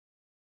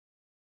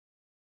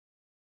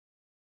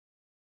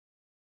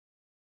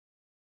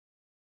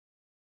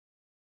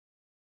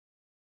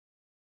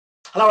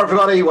Hello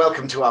everybody,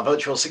 welcome to our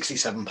virtual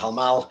 67 Pall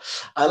Mall.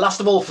 Last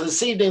of all for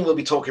this evening, we'll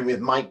be talking with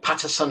Mike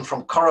Patterson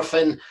from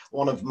Corofin,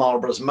 one of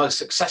Marlborough's most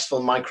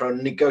successful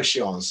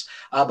micro-negotiants.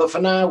 But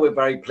for now, we're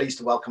very pleased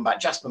to welcome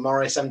back Jasper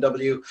Morris,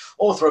 MW,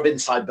 author of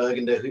Inside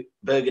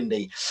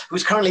Burgundy,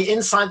 who's currently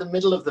inside the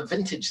middle of the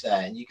vintage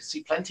there. And you can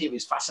see plenty of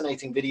his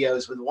fascinating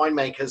videos with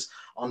winemakers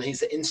on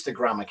his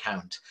Instagram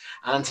account.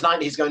 And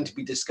tonight he's going to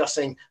be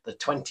discussing the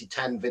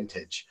 2010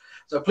 vintage.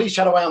 So please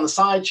chat away on the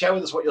side, share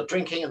with us what you're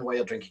drinking and where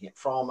you're drinking it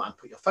from, and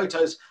put your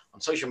photos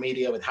on social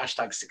media with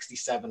hashtag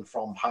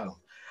 67FromHome.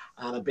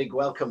 And a big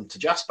welcome to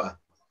Jasper.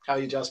 How are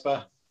you,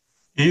 Jasper?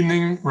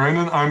 Evening,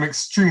 Ronan. I'm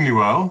extremely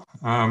well.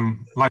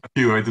 Like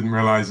you, I didn't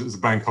realize it was a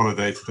bank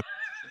holiday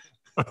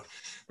today.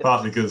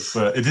 Partly because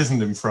it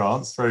isn't in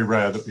France. Very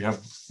rare that we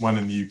have one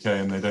in the UK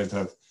and they don't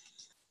have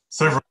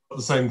several at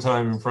the same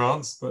time in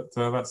France, but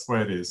that's the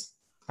way it is.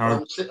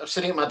 I'm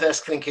sitting at my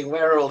desk thinking,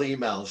 where are all the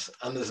emails?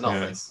 And there's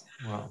nothing. Yes.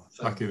 Well,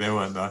 so lucky they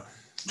weren't there.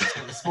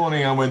 This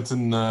morning I went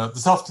and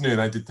this afternoon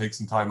I did take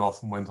some time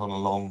off and went on a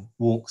long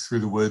walk through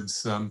the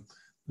woods. There's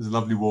a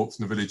lovely walk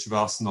from the village of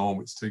Arsenal,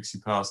 which takes you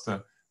past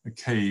a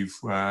cave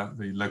where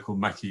the local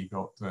Mackie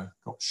got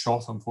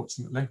shot,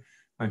 unfortunately,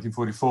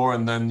 1944,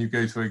 and then you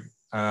go to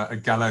a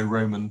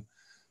Gallo-Roman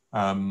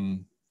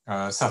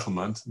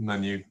settlement, and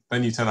then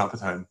you turn up at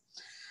home.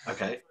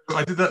 Okay. So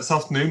I did that this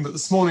afternoon, but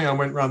this morning I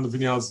went around the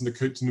vineyards in the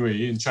Côte de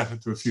Nuits and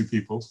chatted to a few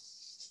people.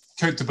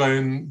 Côte de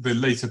Beaune, the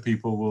later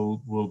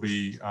people will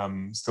be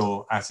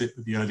still at it,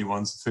 but the early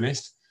ones are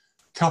finished.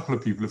 A couple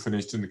of people are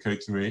finished in the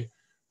Côte de Nuits,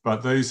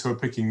 but those who are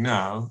picking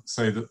now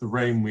say that the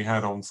rain we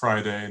had on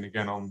Friday and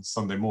again on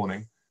Sunday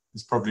morning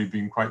has probably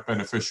been quite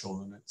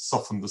beneficial, and it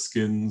softened the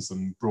skins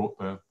and brought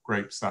the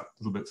grapes that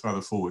little bit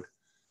further forward.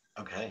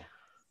 Okay.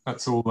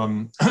 That's all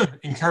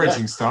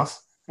encouraging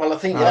stuff. Well, I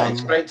think,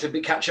 it's great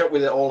to catch up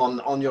with it all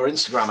on your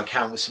Instagram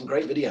account with some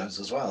great videos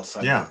as well.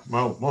 So yeah,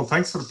 well,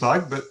 thanks for the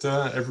plug, but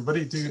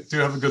everybody do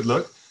have a good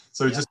look.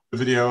 So just a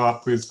video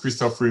up with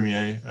Christophe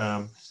Roumier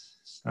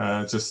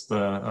just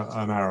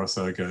an hour or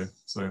so ago.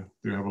 So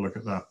do have a look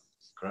at that.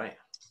 Great.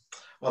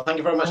 Well, thank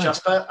you very much,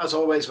 Jasper. As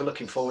always, we're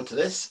looking forward to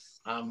this.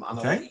 And I'll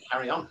let you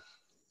carry on.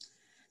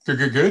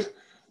 Good.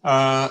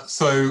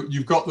 So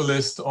you've got the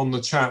list on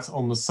the chat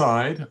on the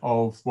side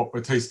of what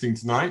we're tasting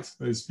tonight.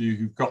 Those of you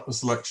who've got the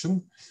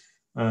selection.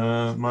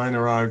 Mine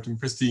arrived in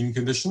pristine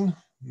condition,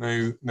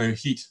 no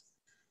heat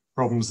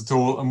problems at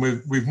all, and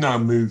we've now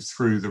moved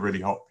through the really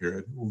hot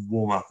period. We'll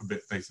warm up a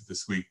bit later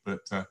this week,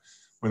 but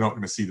we're not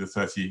going to see the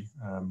 30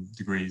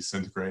 degrees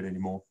centigrade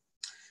anymore,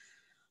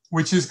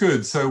 which is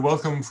good. So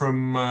welcome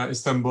from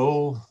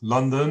Istanbul,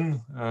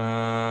 London,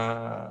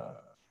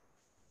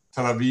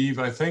 Tel Aviv,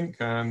 I think,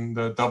 and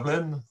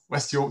Dublin,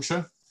 West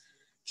Yorkshire.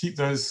 Keep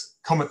those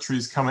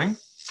commentaries coming.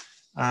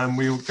 And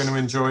we're going to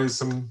enjoy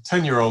some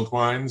 10-year-old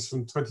wines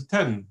from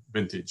 2010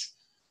 vintage.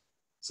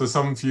 So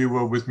some of you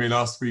were with me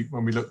last week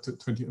when we looked at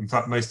in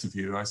fact, most of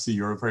you, I see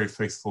you're a very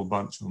faithful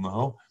bunch on the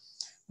whole.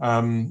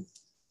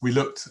 We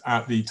looked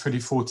at the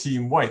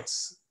 2014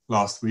 whites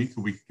last week,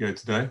 a week ago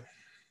today.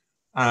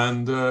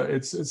 And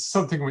it's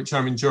something which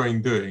I'm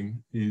enjoying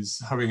doing,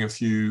 is having a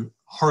few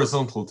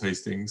horizontal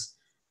tastings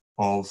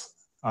of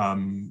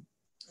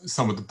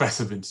some of the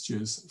better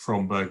vintages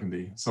from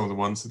Burgundy, some of the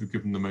ones that have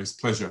given the most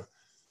pleasure.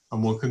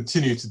 And we'll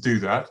continue to do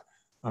that.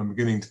 I'm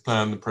beginning to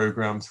plan the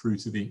program through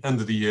to the end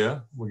of the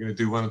year. We're going to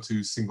do 1 or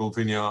 2 single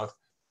vineyard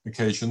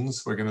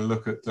occasions. We're going to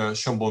look at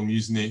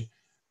Chambon-Musigny,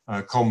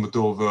 Combe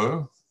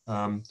d'Orvaux.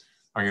 I'm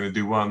going to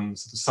do 1 or 2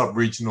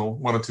 sub-regional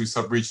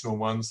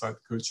ones like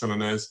Côte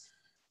Chalonnaise,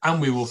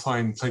 and we will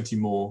find plenty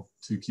more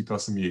to keep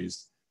us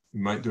amused. We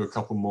might do a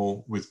couple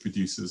more with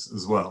producers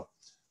as well,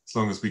 as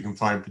long as we can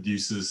find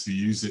producers who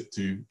use it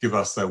to give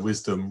us their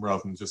wisdom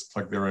rather than just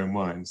plug their own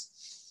wines. I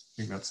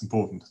think that's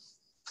important.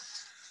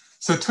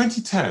 So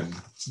 2010,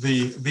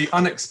 the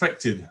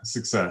unexpected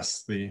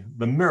success, the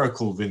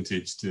miracle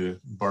vintage, to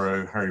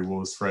borrow Harry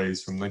Waugh's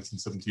phrase from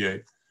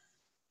 1978.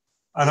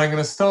 And I'm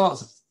going to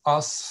start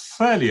us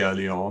fairly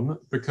early on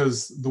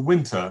because the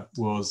winter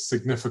was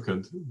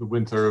significant, the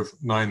winter of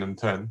 9 and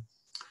 10.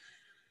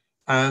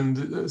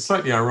 And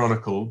slightly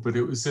ironical, but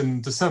it was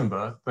in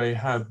December, they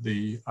had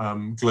the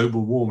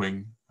global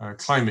warming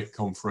climate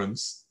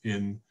conference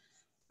in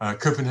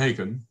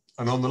Copenhagen.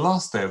 And on the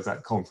last day of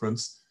that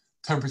conference,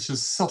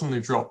 temperatures suddenly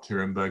dropped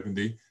here in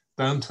Burgundy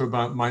down to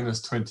about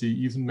 -20,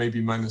 even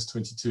maybe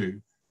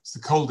 -22. It's the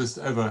coldest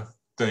ever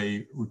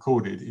day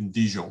recorded in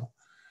Dijon.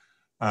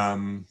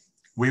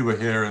 We were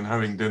here and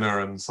having dinner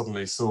and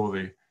suddenly saw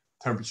the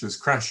temperatures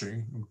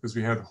crashing because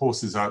we had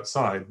horses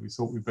outside. We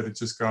thought we'd better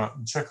just go out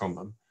and check on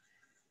them.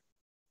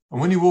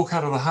 And when you walk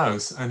out of the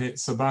house and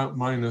it's about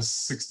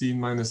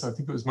 -16, I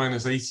think it was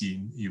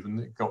 -18 even,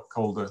 it got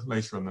colder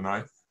later in the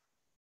night,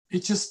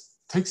 it just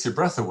takes your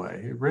breath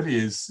away. It really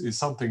is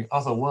something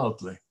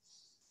otherworldly.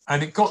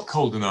 And it got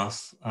cold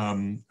enough,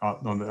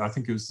 I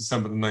think it was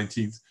December the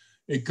 19th,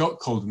 it got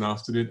cold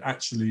enough that it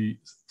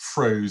actually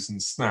froze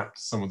and snapped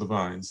some of the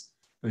vines.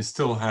 They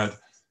still had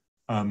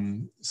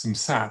some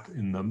sap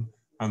in them,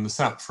 and the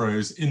sap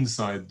froze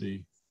inside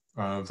the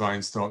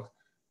vine stock,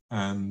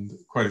 and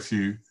quite a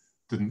few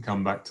didn't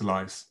come back to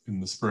life in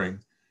the spring.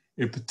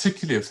 It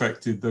particularly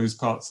affected those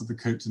parts of the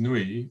Côte de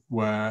Nuits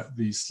where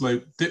the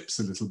slope dips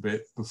a little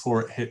bit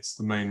before it hits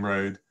the main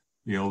road,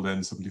 the old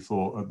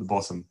N74 at the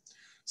bottom.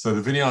 So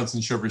the vineyards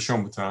in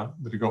Chevry-Chambertin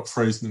that had got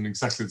frozen in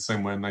exactly the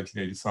same way in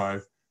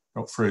 1985,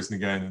 got frozen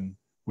again in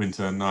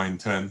winter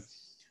 9-10.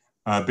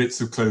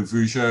 Bits of Clos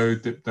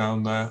Vougeot dipped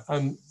down there,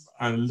 and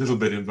a little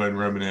bit in Vosne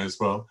Romanée as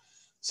well.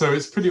 So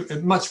it's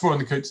much more in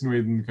the Côte de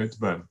Nuits than the Côte de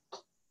Beaune.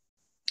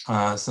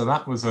 So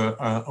that was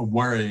a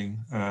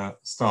worrying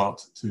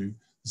start to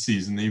the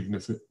season, even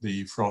if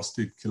the frost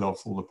did kill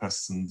off all the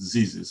pests and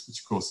diseases,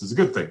 which of course is a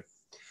good thing.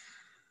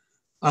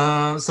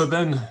 So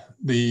then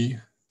the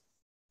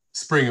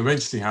spring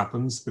eventually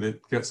happens, but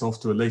it gets off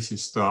to a latish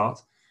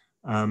start.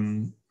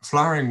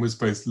 Flowering was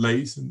both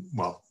late,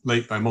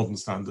 late by modern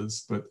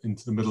standards, but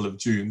into the middle of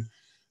June,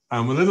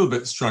 and a little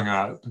bit strung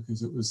out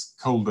because it was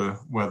colder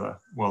weather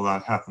while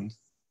that happened.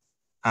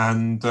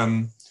 And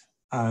the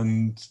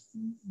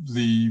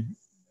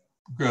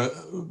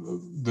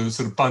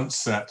sort of bunch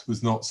set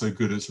was not so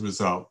good as a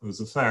result. There was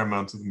a fair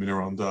amount of the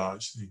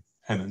minorandage, the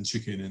hen and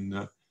chicken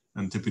in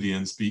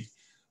Antipodean speak,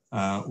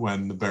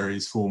 when the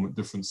berries form at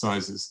different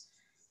sizes.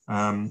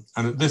 And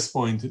at this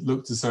point, it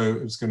looked as though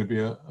it was going to be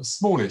a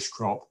smallish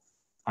crop,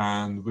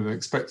 and with an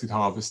expected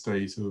harvest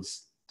date of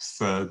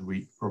third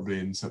week, probably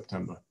in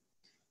September.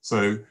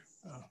 So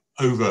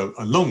over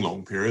a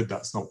long period,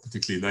 that's not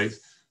particularly late,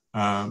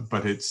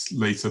 but it's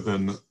later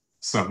than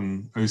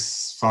 07,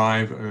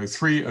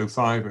 03,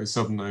 05,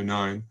 07,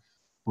 09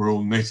 were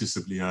all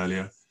noticeably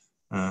earlier.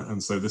 And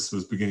so this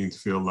was beginning to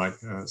feel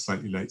like a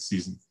slightly late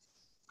season.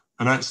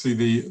 And actually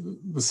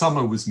the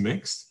summer was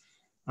mixed.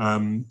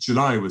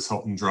 July was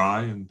hot and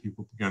dry, and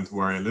people began to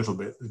worry a little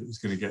bit that it was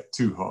going to get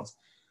too hot.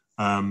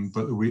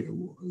 But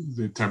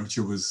the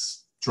temperature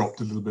was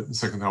dropped a little bit in the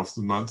second half of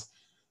the month.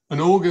 And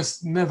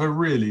August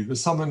the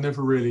summer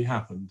never really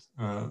happened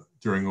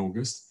during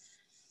August.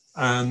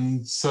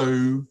 And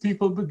so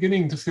people are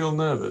beginning to feel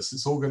nervous.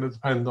 It's all going to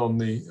depend on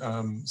the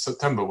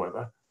September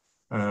weather,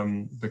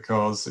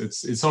 because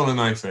it's on a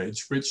knife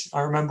edge, which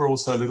I remember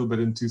also a little bit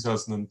in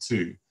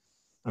 2002,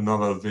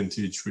 another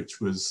vintage which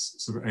was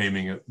sort of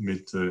aiming at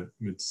mid to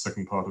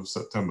second part of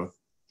September.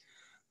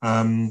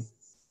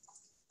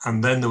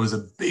 And then there was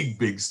a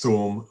big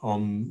storm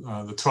on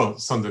the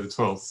 12th, Sunday the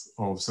 12th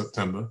of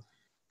September.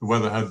 The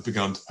weather had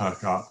begun to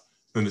perk up.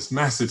 Then this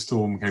massive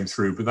storm came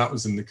through, but that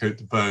was in the Côte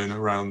de Beaune,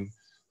 around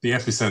the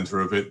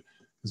epicenter of it,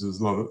 because there was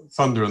a lot of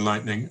thunder and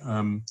lightning.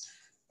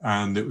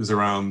 And it was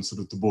around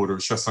sort of the border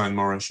of Chassagne,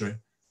 Montrachet,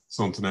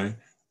 Fontenay.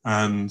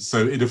 And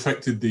so it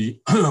affected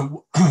the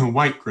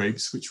white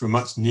grapes, which were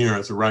much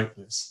nearer to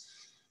ripeness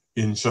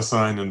in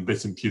Chassagne and a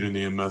bit in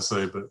Puligny and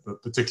Meursault, but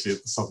particularly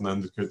at the southern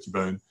end of Côte de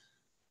Beaune.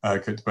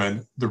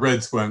 The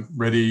reds weren't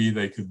ready,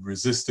 they could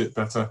resist it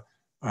better.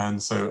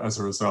 And so as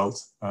a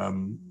result,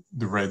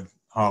 the red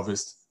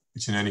harvest,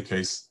 which in any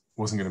case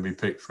wasn't going to be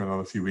picked for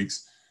another few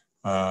weeks,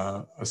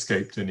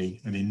 escaped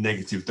any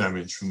negative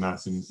damage from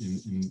that in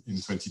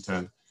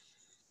 2010.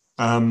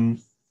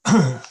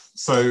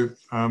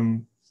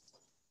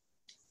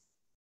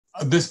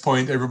 At this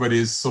point, everybody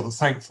is sort of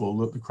thankful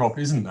that the crop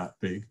isn't that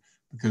big,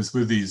 because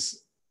with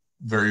these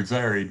very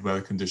varied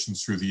weather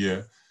conditions through the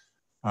year,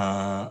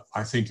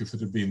 I think if it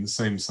had been the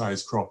same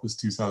size crop as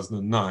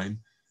 2009,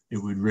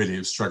 it would really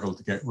have struggled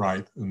to get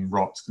ripe, and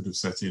rot could have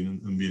set in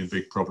and been a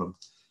big problem.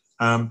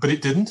 But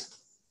it didn't.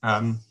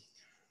 And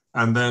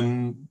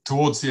then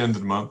towards the end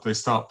of the month, they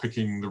start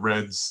picking the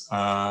reds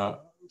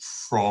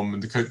from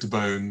the Côte de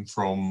Beaune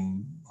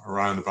from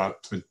around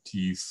about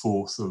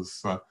 24th of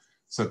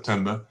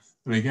September.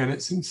 And again,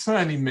 it's in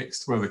fairly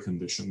mixed weather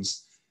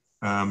conditions,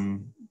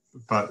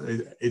 but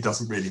it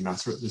doesn't really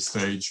matter at this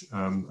stage.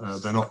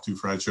 They're not too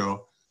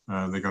fragile.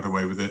 They got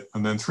away with it.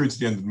 And then through to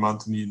the end of the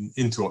month and even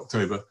into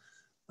October,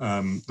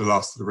 the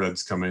last of the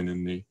reds come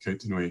in the Côte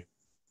de Nuits.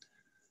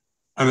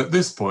 And at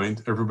this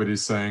point,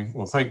 everybody's saying,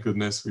 well, thank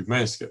goodness we've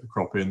managed to get the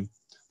crop in.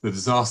 The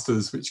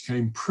disasters which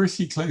came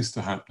pretty close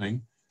to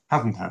happening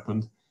haven't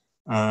happened.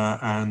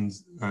 At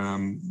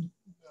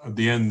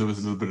the end, there was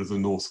a little bit of the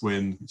north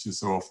wind, which is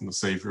so often the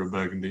savior of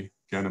Burgundy,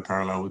 again, a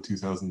parallel with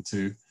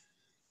 2002.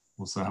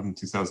 Also happened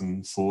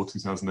 2004,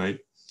 2008.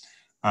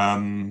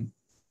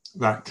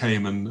 That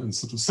came and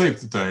sort of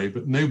saved the day,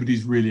 but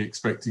nobody's really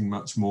expecting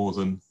much more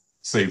than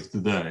saved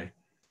the day.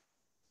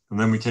 And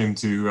then we came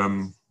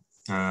to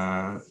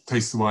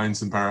taste the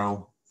wines in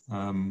barrel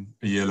a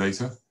year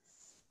later.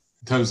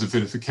 In terms of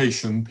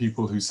vinification,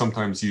 people who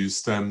sometimes use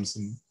stems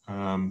and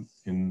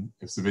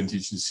if the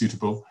vintage is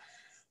suitable,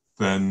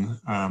 then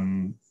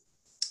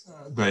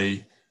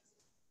they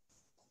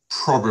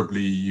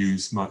probably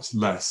use much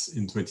less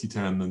in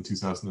 2010 than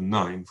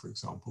 2009, for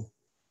example.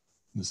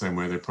 In the same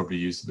way they probably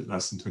used a bit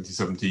less in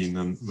 2017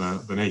 than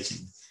 18.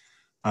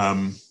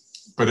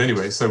 But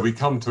anyway, so we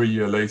come to a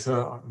year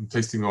later. I'm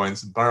tasting the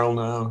wines in barrel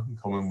now, in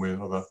common with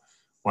other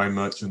wine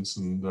merchants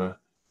and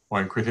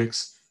wine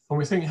critics. And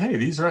we think, hey,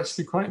 these are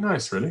actually quite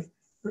nice, really.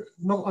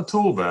 Not at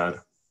all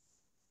bad.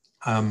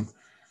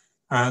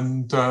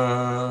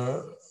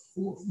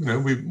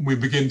 we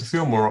begin to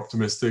feel more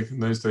optimistic. In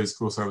those days, of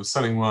course, I was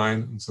selling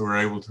wine, and so we're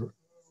able to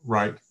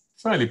write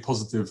fairly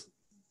positive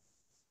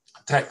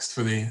text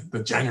for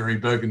the January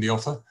Burgundy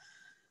offer.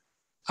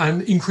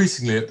 And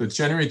increasingly at the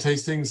January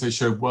tastings, they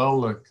showed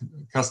well,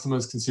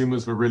 customers,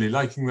 consumers were really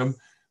liking them.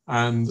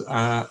 And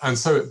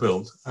so it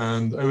built.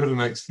 And over the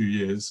next few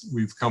years,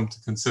 we've come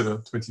to consider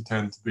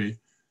 2010 to be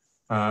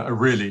a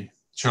really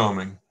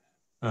charming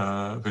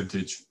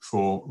vintage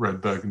for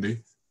red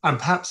Burgundy, and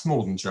perhaps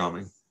more than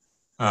charming.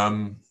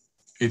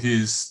 It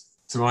is,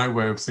 to my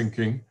way of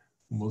thinking,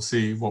 and we'll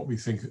see what we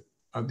think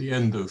at the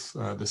end of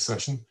this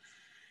session,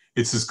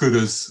 it's as good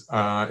as,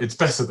 it's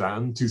better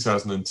than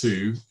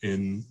 2002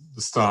 in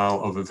the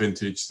style of a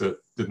vintage that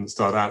didn't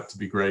start out to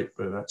be great,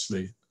 but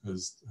actually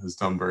has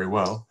done very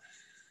well.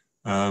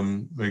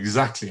 But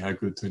exactly how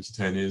good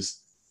 2010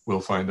 is,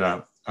 we'll find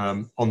out.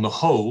 On the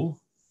whole,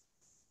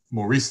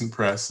 more recent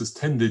press has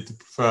tended to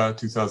prefer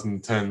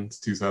 2010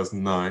 to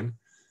 2009.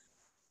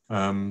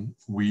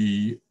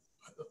 We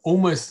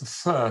almost the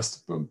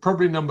first,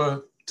 probably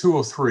number 2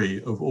 or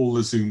 3 of all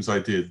the Zooms I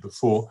did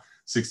before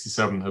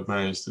 67 had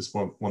managed this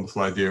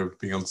wonderful idea of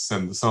being able to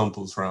send the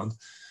samples around.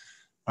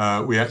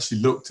 We actually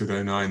looked at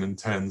 09 and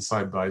 10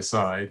 side by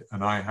side,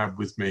 and I had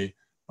with me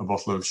a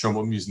bottle of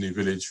Chambord-Musigny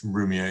Village from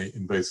Roumier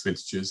in both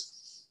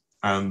vintages.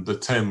 And the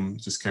 10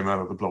 just came out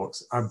of the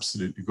blocks,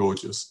 absolutely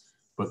gorgeous.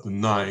 But the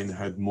 9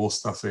 had more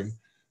stuffing,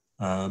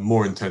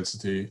 more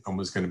intensity, and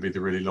was going to be the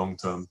really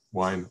long-term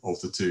wine of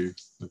the 2.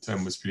 The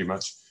 10 was pretty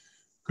much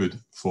good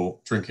for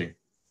drinking.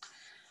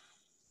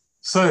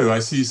 So I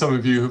see some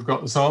of you have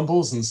got the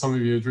samples, and some of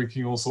you are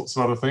drinking all sorts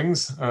of other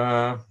things.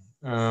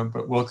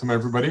 But welcome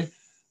everybody.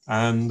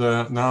 And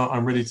now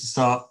I'm ready to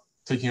start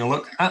taking a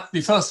look at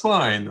the first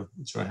wine,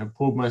 which I have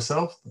poured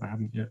myself, but I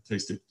haven't yet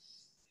tasted.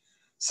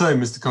 So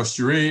Mr.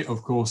 Costurie,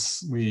 of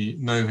course, we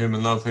know him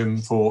and love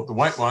him for the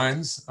white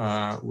wines,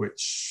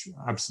 which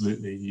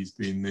absolutely he's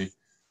been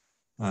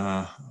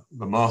the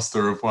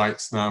master of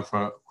whites now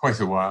for quite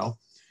a while.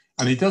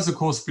 And he does, of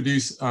course,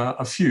 produce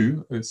a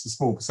few, it's a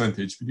small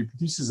percentage, but he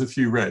produces a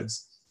few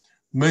reds,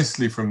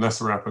 mostly from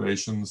lesser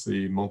appellations,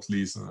 the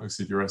Montelise and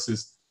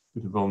Auxey-Duresses,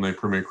 the Volnay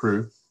Premier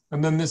Cru,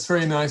 and then this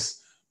very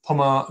nice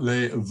Pommard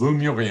Les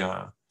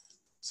Vaumuriens.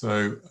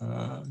 So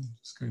I'm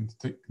just going to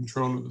take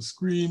control of the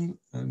screen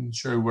and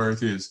show where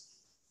it is.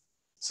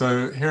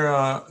 So here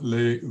are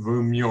Les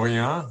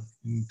Vaumuriens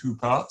in 2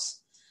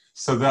 parts.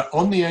 So they're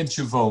on the edge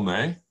of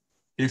Volnay.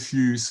 If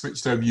you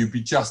switched over, you'd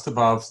be just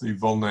above the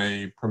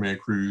Volnay Premier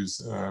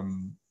Crus,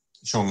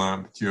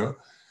 Chandelin Péture.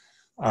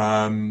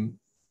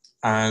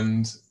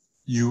 And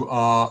you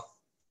are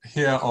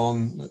here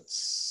on,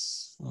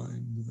 let's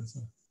find the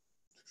better.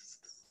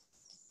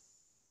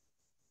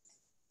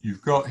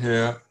 You've got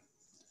here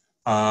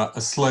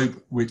a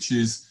slope which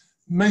is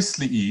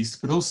mostly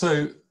east, but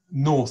also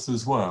north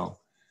as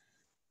well.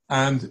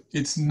 And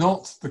it's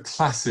not the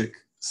classic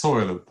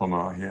soil of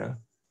Pommard here.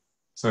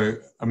 So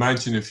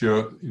imagine if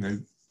you're,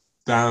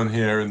 down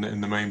here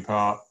in the main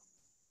part,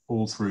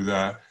 all through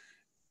there,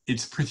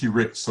 it's pretty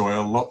rich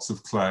soil, lots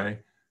of clay,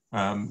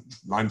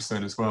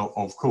 limestone as well,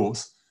 of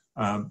course.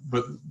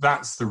 But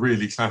that's the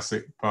really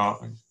classic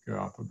part. I go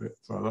up a bit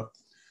further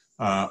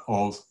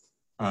of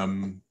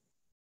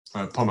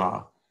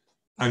Pommard.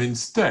 And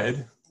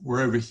instead,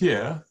 we're over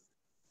here,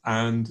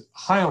 and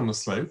high on the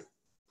slope,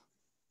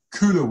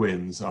 cooler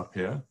winds up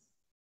here,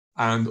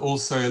 and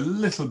also a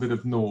little bit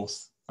of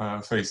north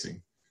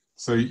facing.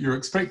 So you're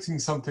expecting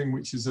something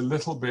which is a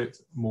little bit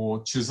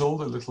more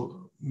chiseled, a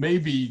little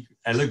maybe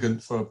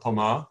elegant for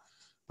Pommard,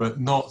 but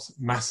not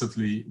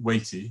massively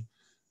weighty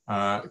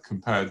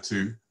compared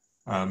to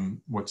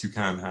what you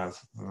can have.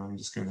 I'm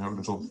just going to have a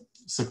little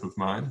sip of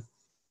mine.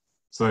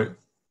 So,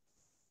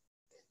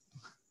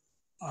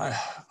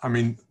 I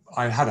mean,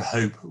 I had a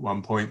hope at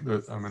one point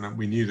that,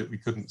 we knew that we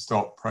couldn't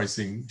stop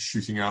pricing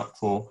shooting up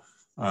for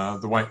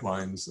the white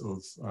wines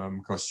of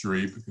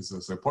Costurie because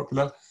they're so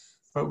popular.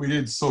 But we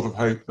did sort of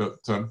hope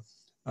that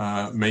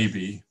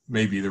maybe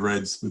the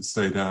reds would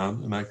stay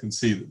down. And I can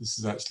see that this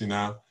is actually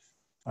now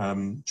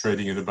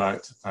trading at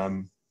about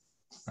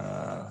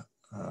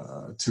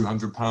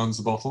 £200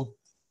 a bottle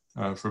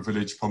for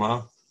Village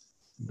Pommard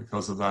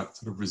because of that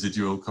sort of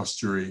residual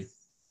Costurie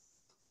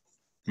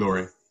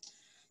glory.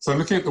 So I'm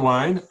looking at the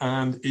wine,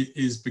 and it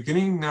is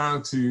beginning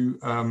now to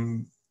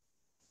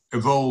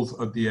evolve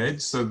at the edge.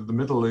 So the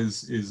middle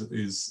is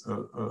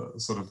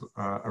sort of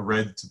a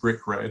red to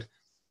brick red,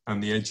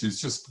 and the edge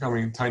is just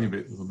becoming a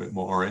little bit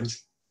more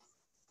orange.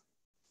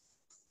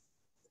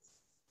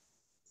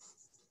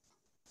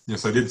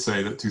 Yes, I did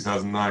say that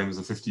 2009 was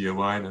a 50-year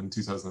wine, and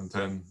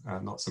 2010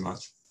 not so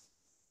much.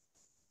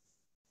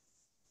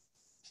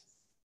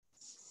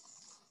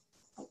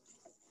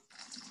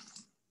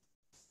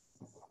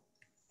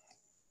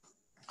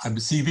 I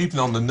perceive even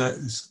on the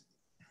nose,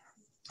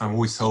 I'm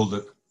always told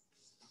that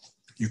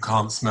you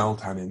can't smell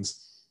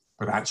tannins,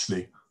 but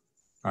actually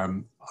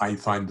I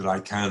find that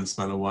I can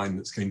smell a wine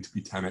that's going to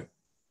be tannic.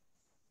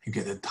 You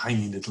get a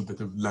tiny little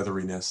bit of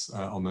leatheriness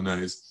on the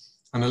nose,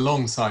 and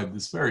alongside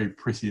this very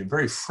pretty and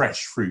very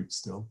fresh fruit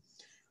still.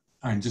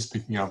 and just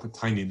picking up a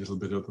tiny little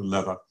bit of the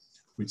leather,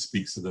 which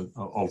speaks of the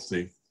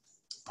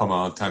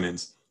Pommard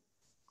tannins.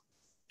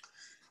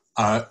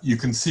 You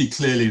can see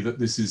clearly that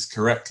this is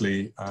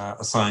correctly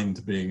assigned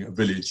to being a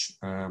village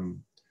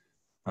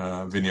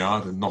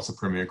vineyard and not a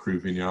Premier Cru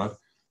vineyard,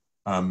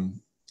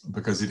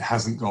 because it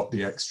hasn't got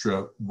the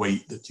extra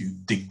weight that you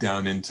dig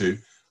down into,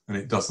 and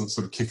it doesn't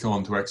sort of kick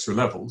on to extra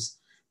levels.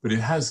 But it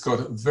has got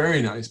a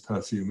very nice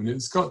perfume, and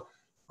it's got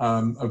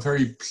a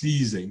very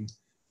pleasing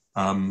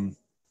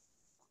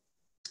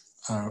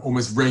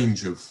almost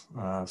range of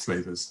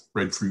flavors,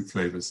 red fruit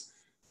flavors.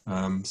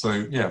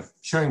 So yeah,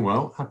 showing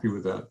well, happy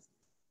with that.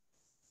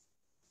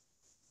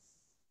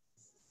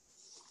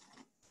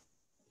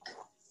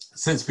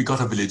 Since we got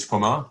a village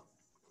Pommard,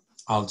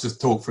 I'll just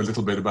talk for a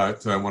little bit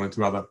about one or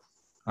two other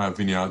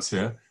vineyards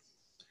here.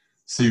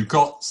 So you've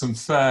got some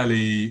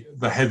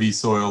the heavy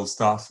soil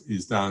stuff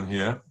is down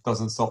here,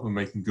 doesn't stop them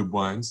making good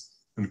wines.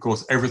 And of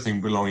course,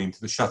 everything belonging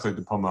to the Chateau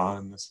de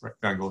Pommard in this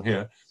rectangle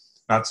here,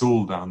 that's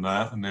all down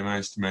there. And they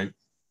managed to make,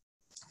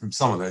 from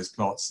some of those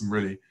plots, some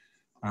really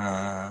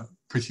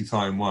pretty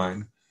fine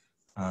wine,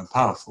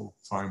 powerful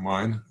fine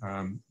wine,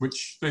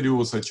 which they do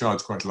also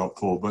charge quite a lot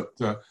for.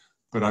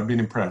 But I've been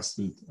impressed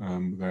with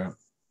their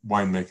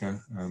winemaker,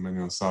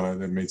 Manuel Sala.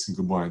 They've made some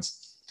good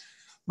wines.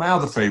 My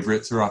other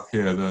favourites are up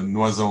here, the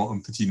Noison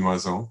and Petit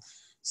Noison.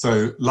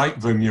 So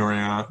like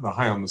Vaumurian, they're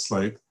high on the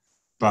slope,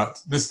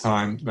 but this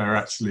time they're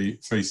actually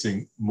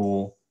facing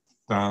more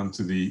down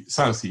to the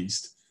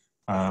southeast.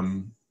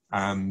 And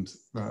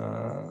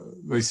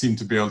they seem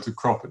to be able to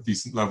crop at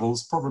decent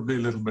levels, probably a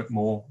little bit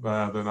more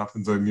there than up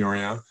in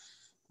Vaumurian.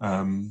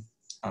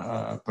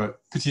 But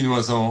Petit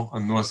Noison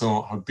and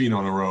Noison have been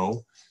on a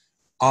roll.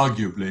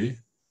 Arguably,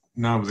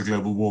 now with the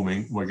global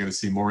warming, we're going to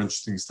see more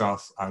interesting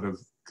stuff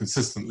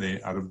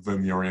consistently out of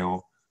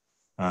Vaumurian,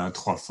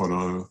 Trois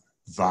Follets,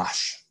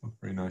 Vache, a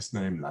very nice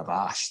name, La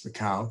Vache, the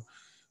cow.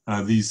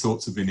 These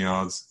sorts of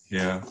vineyards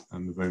here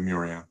and the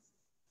Vaumurian.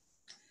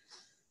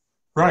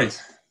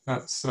 Right,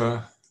 that's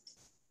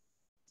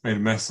made a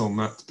mess on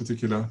that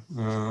particular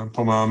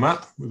Pommard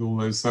map with all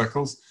those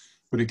circles,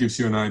 but it gives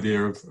you an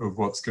idea of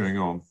what's going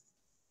on.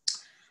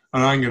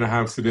 And I'm going to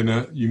have for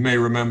dinner, you may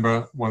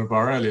remember one of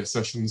our earlier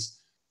sessions,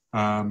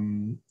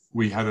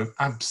 we had an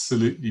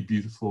absolutely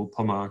beautiful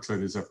Pommard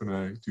Clos des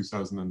Epernay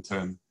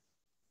 2010,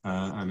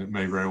 and it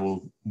may very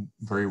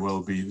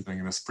well be that I'm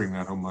going to spring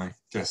that on my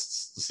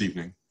guests this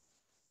evening.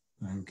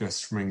 I have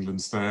guests from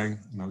England staying,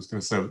 and I was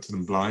going to serve it to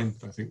them blind,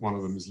 but I think one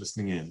of them is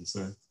listening in,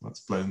 so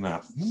let's blow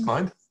that. Never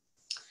mind.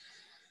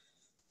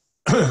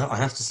 I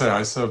have to say,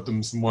 I served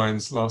them some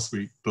wines last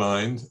week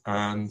blind,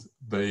 and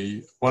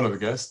one of the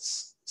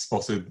guests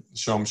spotted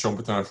Charme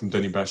Chambertin from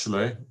Denis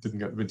Bachelet, didn't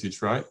get the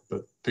vintage right,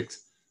 but picked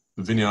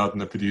the vineyard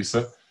and the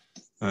producer,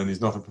 and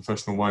he's not a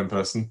professional wine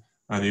person.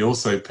 And he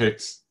also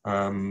picked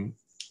the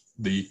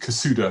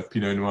Cassuda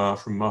Pinot Noir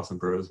from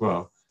Martinborough as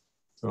well.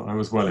 So I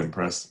was well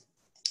impressed.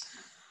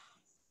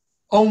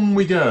 On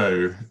we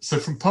go. So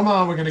from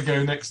Pommard, we're going to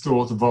go next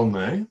door to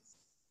Volnay.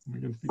 We're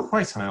going to be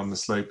quite high on the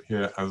slope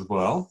here as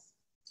well.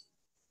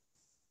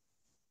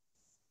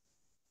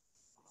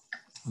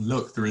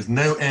 Look, there is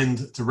no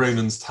end to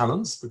Ronan's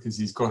talents because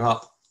he's got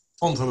up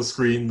onto the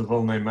screen the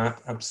Volnay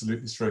map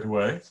absolutely straight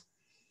away.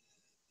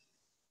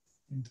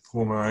 Need to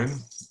pour mine.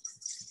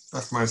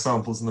 Left my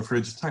samples in the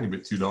fridge a tiny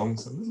bit too long,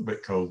 so a little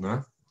bit cold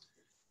now.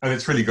 And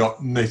it's really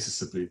got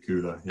noticeably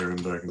cooler here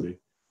in Burgundy.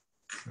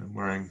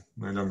 I'm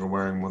no longer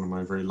wearing one of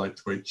my very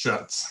lightweight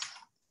shirts.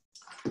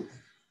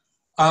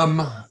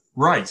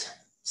 Right,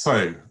 so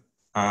in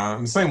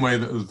the same way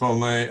that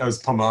Volnay, as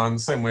Pommard, in the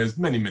same way as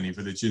many, many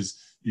villages,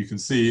 you can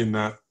see in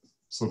that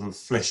sort of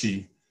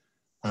fleshy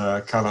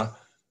colour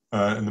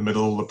in the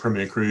middle, the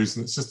Premier Crus,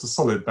 and it's just a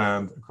solid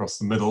band across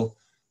the middle.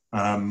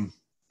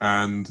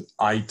 And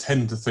I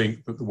tend to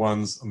think that the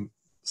ones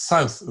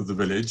south of the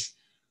village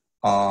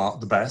are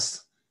the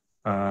best,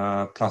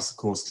 plus, of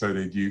course, Clos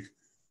des Ducs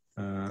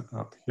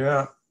up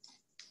here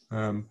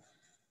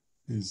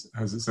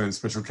has its own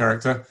special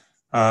character.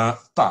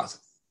 But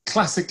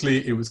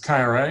classically, it was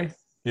Carré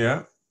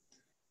here.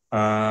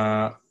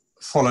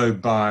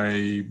 Followed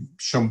by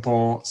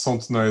Champon,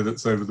 Centenot,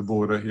 that's over the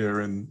border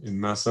here in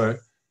Meursault.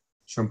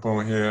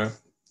 Champon here,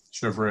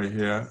 Chevrolet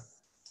here.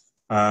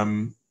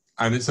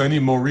 And it's only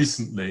more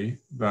recently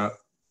that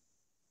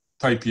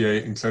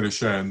Taillepied and Clos de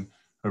Chêne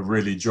have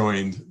really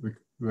joined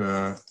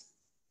the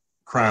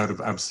crowd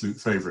of absolute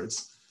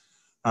favourites.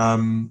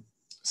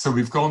 So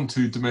we've gone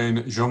to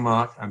Domaine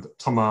Jean-Marc and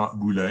Thomas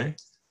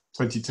Boulet.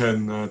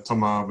 2010,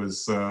 Thomas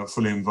was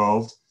fully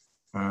involved.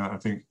 I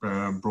think,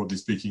 broadly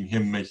speaking,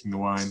 him making the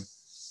wine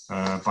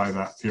by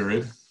that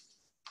period.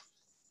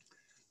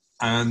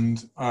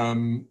 And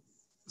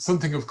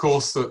something, of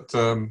course,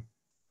 that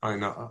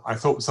I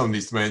thought some of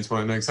these domains,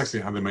 well, I know exactly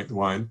how they make the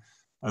wine.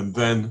 And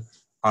then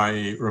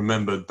I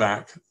remembered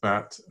back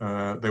that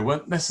they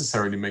weren't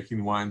necessarily making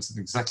the wines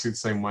in exactly the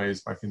same way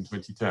as back in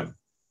 2010.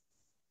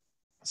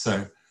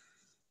 So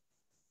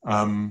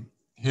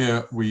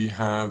here we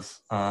have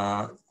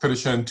Clos de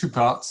Chêne, 2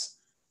 parts.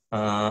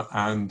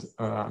 And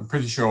I'm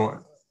pretty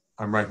sure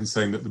I'm right in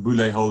saying that the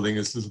Boulay holding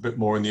is a little bit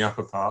more in the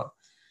upper part.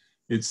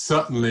 It's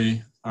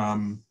certainly a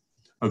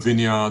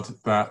vineyard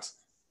that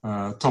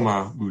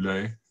Thomas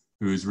Boulay,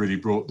 who has really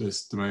brought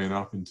this domain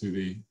up into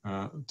the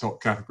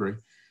top category,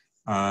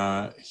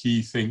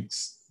 he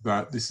thinks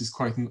that this is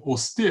quite an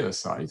austere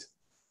site.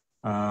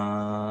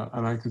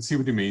 And I can see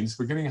what he means.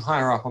 We're getting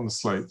higher up on the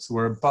slope, so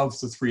we're above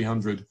the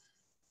 300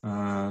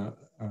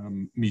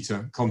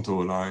 meter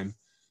contour line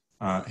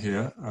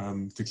here,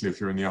 particularly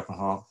if you're in the upper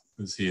half,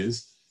 as he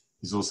is.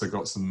 He's also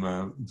got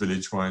some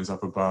village wines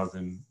up above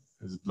in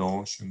his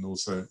Blanche, and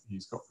also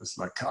he's got this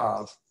La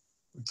Cave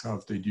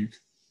des Ducs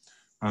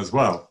as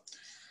well.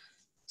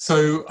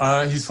 So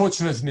he's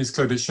fortunate in his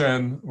Clos de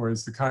Chêne,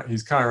 whereas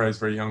his Cairo is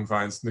very young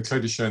vines, and the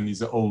Clos de Chêne,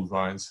 these are old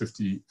vines,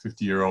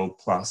 50-year-old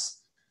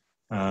plus.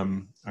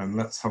 And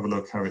let's have a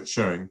look how it's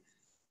showing.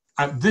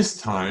 At this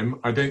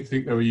time, I don't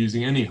think they were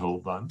using any whole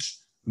bunch.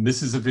 And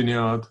this is a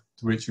vineyard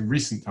to which in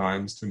recent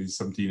times,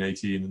 2017,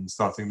 18, and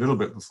starting a little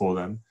bit before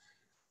then,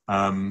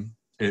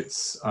 it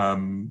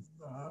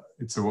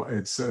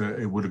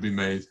would have been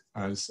made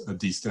as a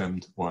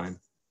destemmed wine.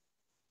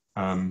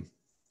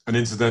 And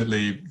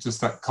incidentally,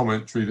 just that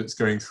commentary that's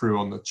going through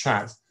on the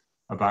chat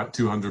about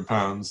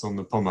 £200 on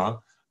the Pommard,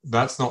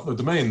 that's not the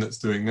domain that's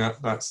doing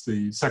that. That's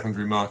the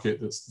secondary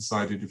market that's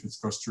decided if it's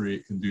Costerie,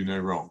 it can do no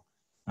wrong.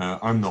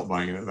 I'm not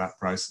buying it at that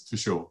price for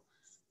sure.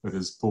 But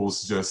as Paul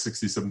suggests,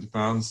 £60,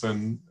 £70,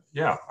 then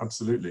yeah,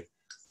 absolutely.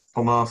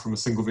 Pommard from a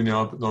single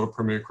vineyard, but not a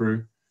Premier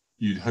Cru.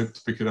 You'd hope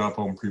to pick it up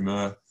on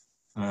Primeur,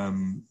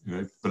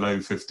 below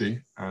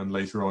 50, and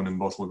later on in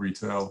bottle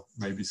retail,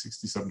 maybe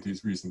 60, 70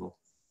 is reasonable.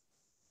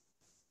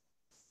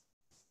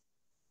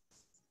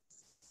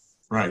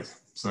 Right,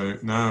 so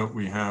now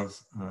we have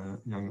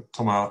young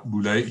Thomas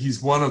Boulay.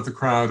 He's one of the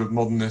crowd of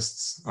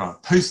modernists,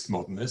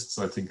 postmodernists,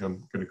 I think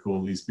I'm going to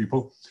call these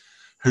people,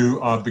 who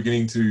are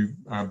beginning to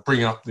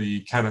bring up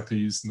the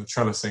canopies and the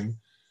trellising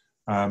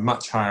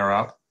much higher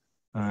up,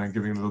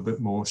 giving a little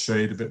bit more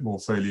shade, a bit more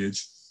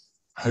foliage,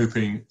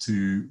 hoping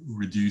to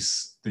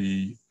reduce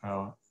the,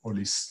 or at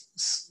least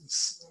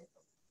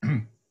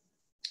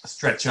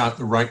stretch out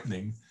the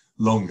ripening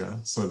longer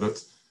so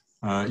that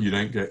you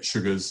don't get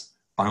sugars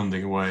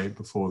bounding away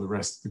before the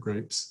rest of the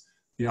grapes,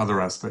 the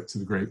other aspects of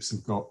the grapes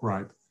have got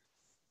ripe.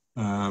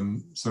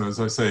 So as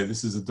I say,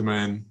 this is a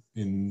domain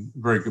in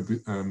very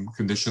good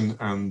condition,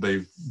 and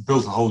they've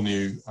built a whole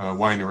new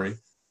winery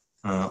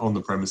on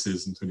the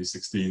premises in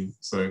 2016.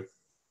 So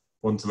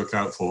one to look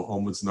out for,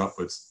 onwards and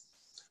upwards.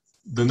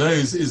 The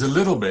nose is a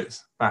little bit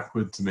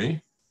backward to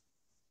me.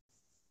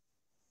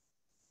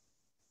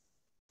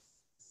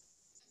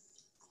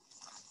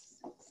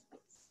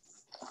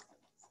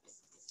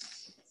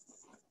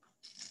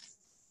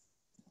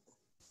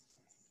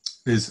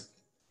 There's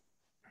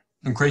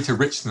a greater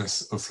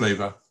richness of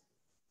flavour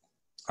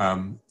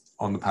on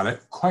the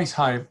palate, quite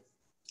high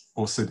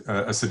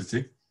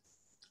acidity.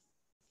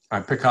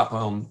 I pick up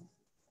on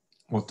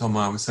what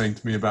Thomas was saying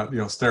to me about the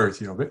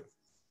austerity of it.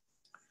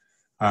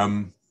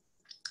 And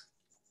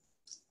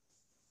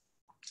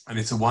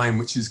it's a wine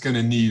which is going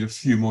to need a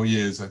few more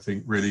years, I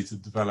think, really to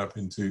develop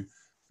into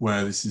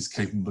where this is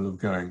capable of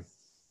going.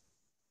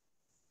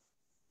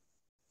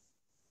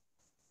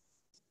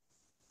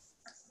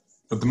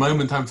 At the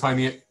moment, I'm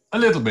finding it a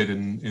little bit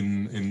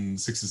in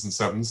sixes and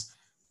sevens,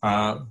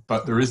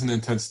 but there is an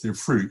intensity of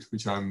fruit,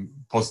 which I'm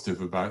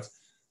positive about.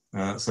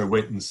 So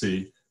wait and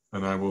see,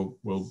 and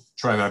we'll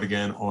try that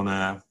again on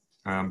air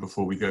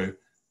before we go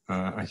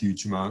a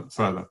huge amount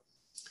further.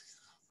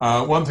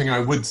 One thing I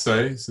would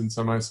say, since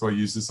I might as well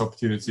use this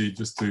opportunity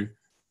just to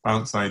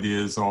bounce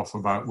ideas off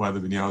about where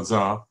the vineyards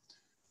are,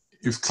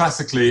 if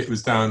classically it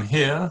was down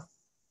here,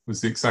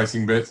 was the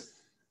exciting bit,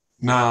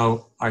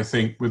 now I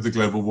think with the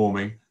global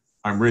warming,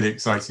 I'm really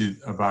excited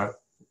about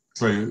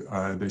Clos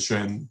de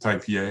Chêne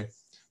Taille-Pierre.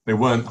 They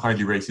weren't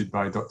highly rated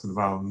by Dr.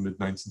 Laval in the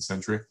mid-19th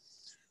century.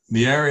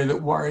 The area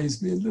that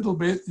worries me a little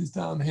bit is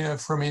down here,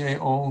 Fremier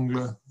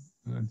Angle,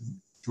 I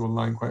didn't draw the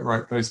line quite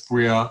right place,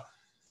 Brouillard.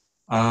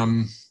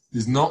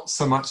 There's not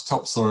so much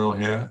topsoil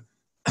here.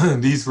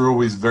 These were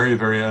always very,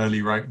 very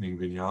early ripening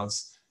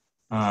vineyards.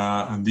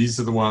 And these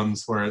are the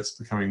ones where it's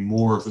becoming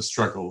more of a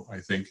struggle, I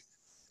think,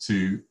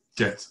 to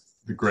get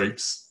the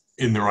grapes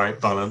in the right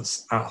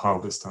balance at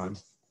harvest time.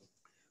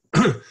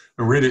 And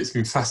really it's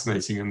been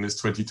fascinating in this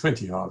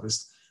 2020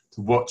 harvest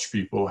to watch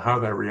people, how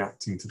they're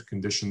reacting to the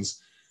conditions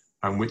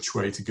and which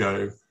way to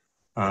go.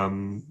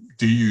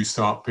 Do you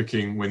start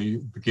picking when you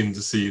begin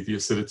to see the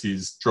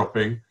acidities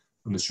dropping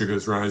and the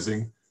sugars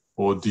rising,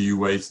 or do you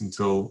wait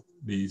until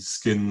the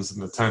skins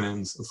and the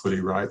tannins are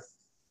fully ripe?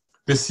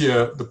 This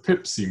year, the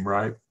pips seem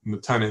ripe, and the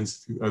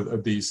tannins,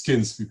 the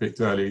skins, if you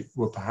picked early,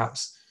 were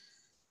perhaps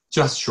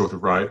just short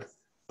of ripe,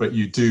 but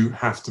you do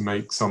have to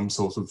make some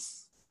sort of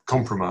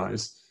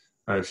compromise.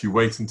 If you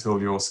wait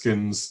until your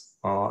skins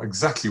are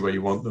exactly where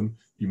you want them,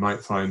 you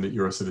might find that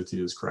your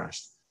acidity has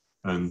crashed.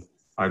 And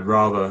I'd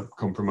rather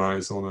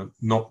compromise on a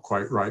not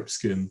quite ripe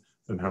skin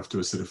than have to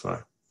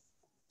acidify.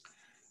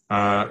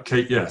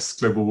 Kate, yes,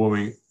 global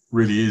warming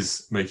really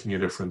is making a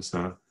difference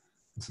now.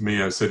 For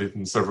me, I've said it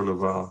in several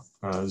of our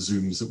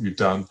zooms that we've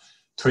done.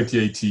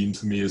 2018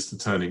 for me is the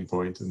turning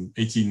point, and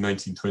 18,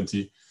 19,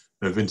 20,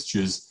 they're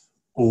vintages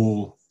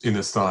all in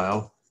a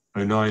style.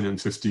 09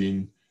 and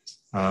 15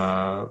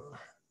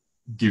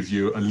 give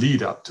you a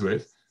lead up to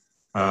it.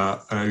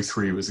 And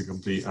 03 was a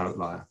complete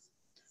outlier.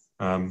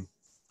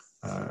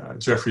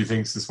 Jeffrey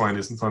thinks this wine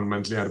isn't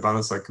fundamentally out of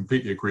balance. I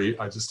completely agree.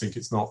 I just think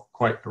it's not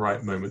quite the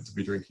right moment to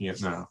be drinking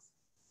it now.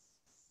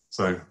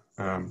 So,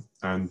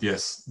 and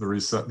yes, there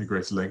is certainly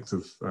greater length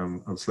of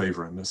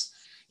flavour in this.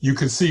 You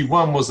can see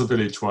one was a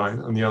village wine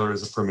and the other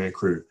is a Premier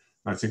Cru.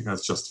 I think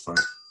that's justified.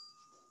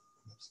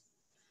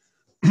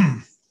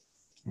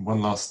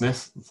 One last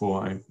sniff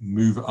before I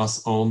move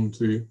us on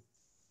to...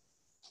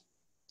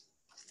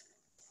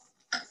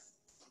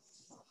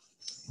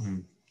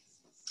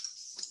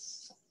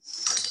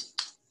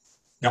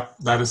 Yeah,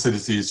 that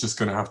acidity is just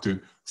going to have to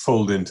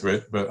fold into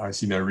it, but I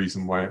see no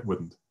reason why it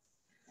wouldn't.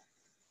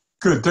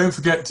 Good. Don't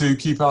forget to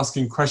keep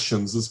asking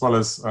questions as well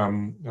as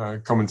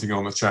commenting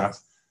on the chat.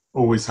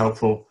 Always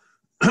helpful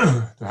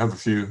to have a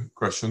few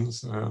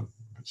questions.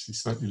 Actually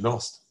slightly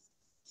lost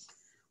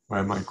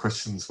where my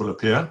questions will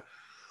appear.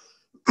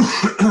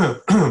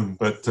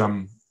 But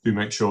do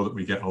make sure that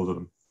we get hold of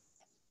them.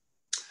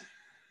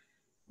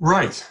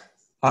 Right.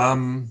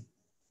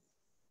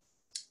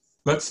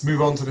 Let's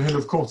move on to the Hill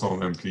of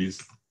Courton then,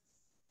 please.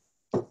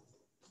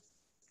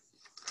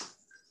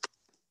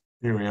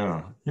 Here we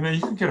are. You know, you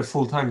could get a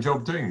full-time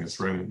job doing this,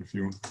 Ronan, if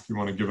you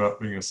want to give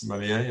up being a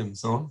sommelier and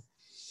so on.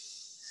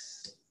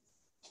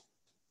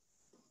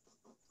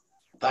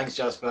 Thanks,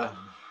 Jasper.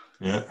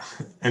 Yeah,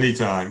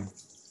 anytime.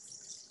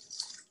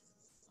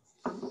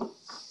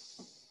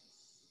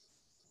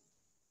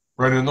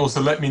 Ronan,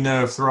 also let me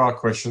know if there are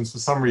questions. For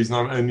some reason,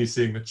 I'm only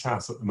seeing the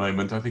chat at the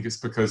moment. I think it's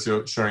because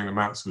you're sharing the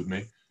maps with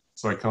me,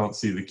 so I can't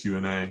see the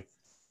Q&A.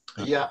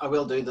 Yeah, I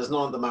will do. There's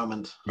none at the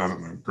moment. None at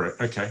the moment. Great.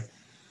 Okay.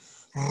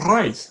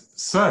 Right.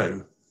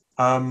 So,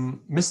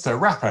 Mr.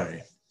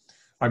 Rapé.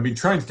 I've been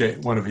trying to get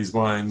one of his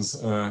wines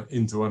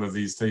into one of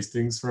these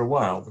tastings for a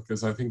while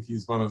because I think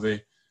he's one of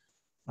the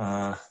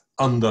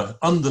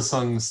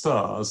undersung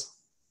stars.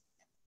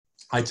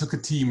 I took a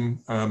team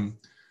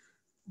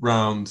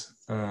round.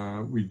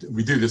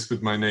 We do this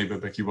with my neighbour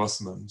Becky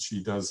Wasserman.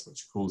 She does what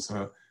she calls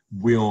her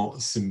Bouillon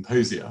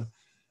Symposia,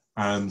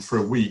 and for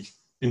a week,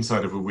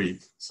 inside of a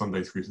week,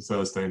 Sunday through to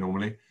Thursday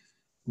normally,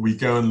 we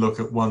go and look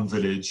at one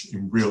village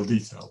in real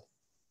detail.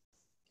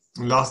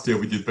 And last year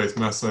we did both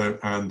Meursault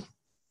and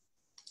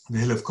the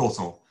Hill of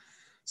Courton.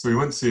 So we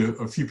went to see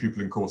a few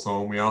people in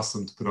Courton. We asked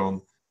them to put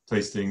on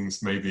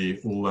tastings, maybe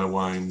all their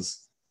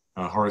wines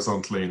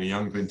horizontally in a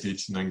young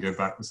vintage and then go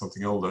back with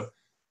something older.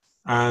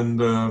 And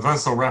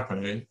Vincent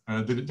Rapé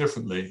did it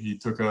differently. He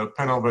took a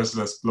Penan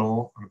Vergelès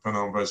Blanc and a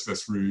Penan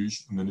Vergelès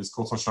Rouge, and then his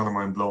Courton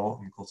Charlemagne Blanc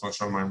and Courton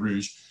Charlemagne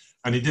Rouge.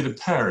 And he did a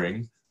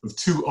pairing of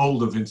two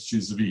older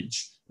vintages of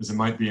each, as it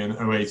might be an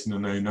 08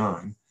 and an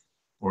 09,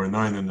 or a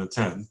 9 and a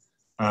 10,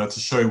 to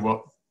show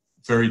what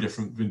very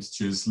different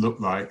vintages look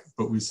like,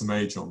 but with some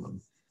age on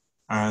them.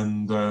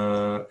 And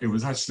it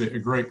was actually a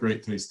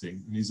great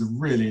tasting. And he's a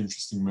really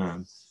interesting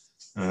man.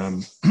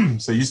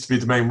 So he used to be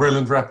Domaine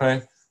Roland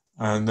Rapé,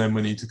 and then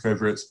when he took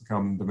over, it's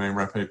become Domaine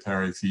Rapé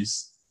Père et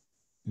Fils.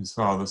 His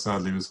father,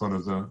 sadly, was one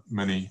of the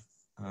many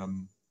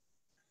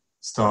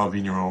star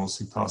vignerons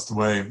who passed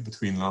away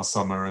between last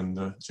summer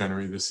and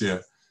January this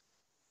year.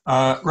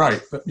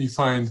 Right, let me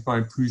find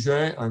my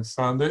Pouget. I've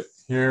found it.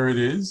 Here it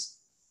is.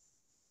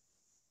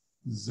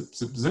 Zip,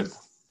 zip, zip.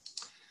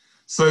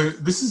 So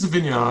this is a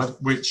vineyard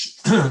which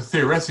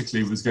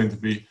theoretically was going to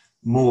be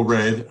more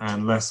red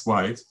and less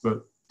white,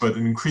 but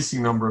an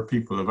increasing number of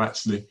people have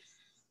actually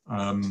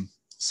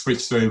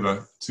switched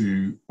over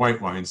to white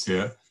wines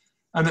here,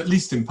 and at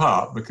least in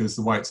part because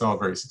the whites are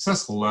very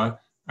successful there,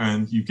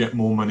 and you get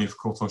more money for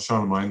Courton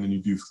Charlemagne than you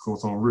do for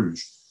Courton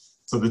Rouge.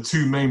 So the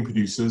two main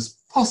producers,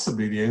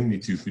 possibly the only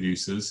two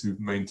producers who've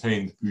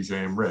maintained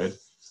Pouget in red,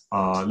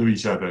 are Louis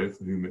Jadot,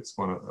 for whom it's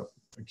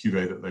a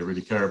cuvée that they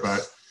really care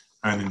about,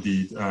 and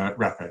indeed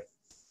Rapé.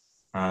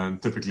 And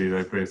typically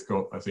they've both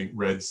got, I think,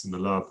 reds in the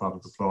lower part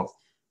of the plot,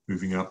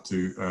 moving up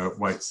to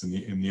whites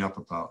in the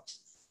upper part.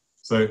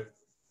 So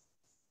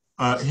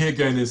here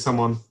again is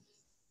someone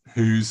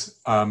who's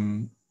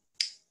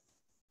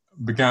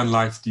began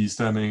life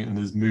de-stemming and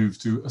has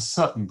moved to a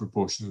certain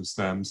proportion of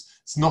stems.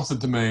 It's not a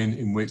domain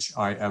in which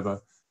I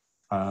ever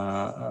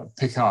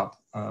pick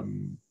up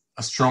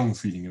a strong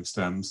feeling of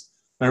stems.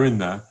 They're in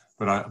there,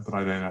 but I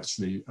don't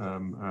actually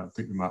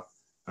pick them up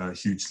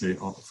hugely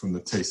from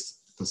the taste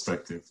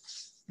perspective,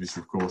 which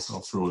of course,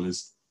 after all,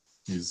 is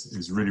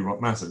really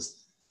what matters.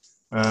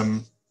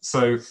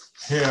 So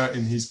here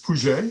in his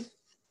Pouget,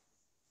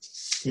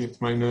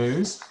 it's my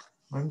nose.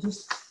 I'm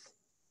just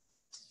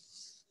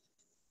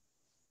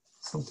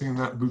something in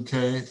that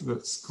bouquet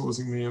that's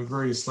causing me a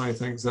very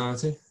slight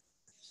anxiety.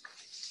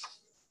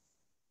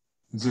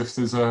 As if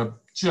there's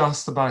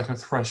just about a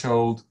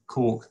threshold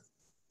cork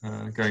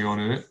going on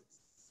in it.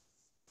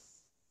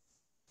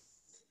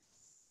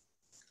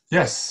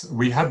 Yes,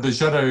 we had the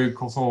Jadot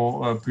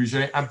Courton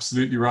Pouget,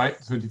 absolutely right,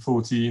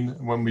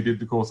 2014, when we did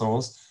the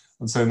Courtons.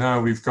 And so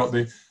now we've got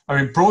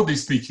broadly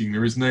speaking,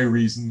 there is no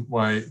reason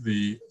why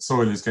the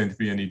soil is going to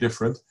be any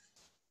different.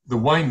 The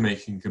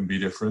winemaking can be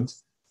different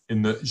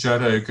in that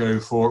Jadot go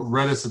for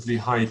relatively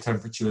high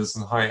temperatures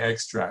and high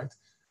extract.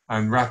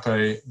 And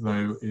Râpé,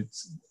 though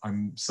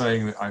I'm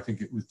saying that I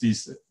think it was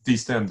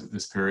destemmed at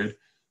this period,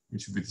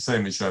 which would be the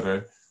same as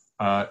Jadot,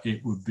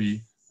 it would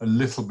be a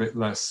little bit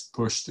less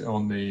pushed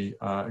on the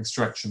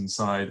extraction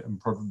side and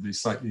probably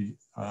slightly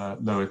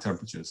lower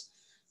temperatures.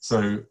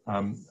 So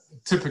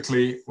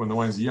typically when the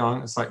wines are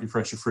young, it's slightly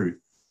fresher fruit.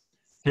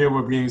 Here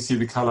we're beginning to see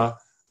the color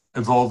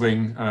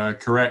evolving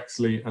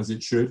correctly as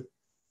it should.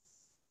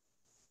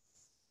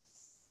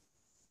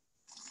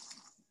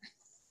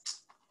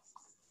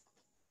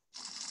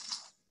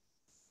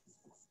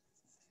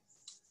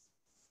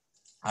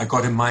 I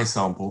got in my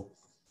sample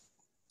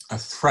a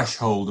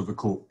threshold of a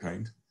cork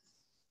taint.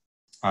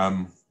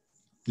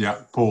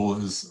 Yeah, Paul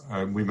has,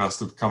 we must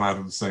have come out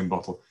of the same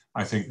bottle.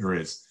 I think there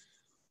is.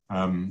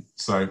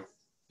 So,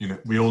 you know,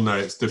 we all know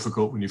it's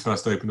difficult when you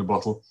first open a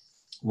bottle.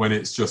 When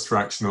it's just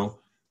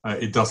fractional,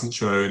 it doesn't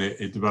show and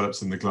it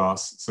develops in the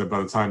glass. So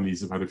by the time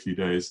these have had a few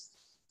days,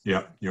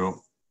 yeah,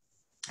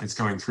 it's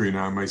coming through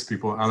now. Most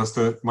people,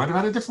 Alistair might have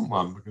had a different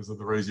one because of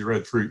the rosy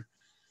red fruit.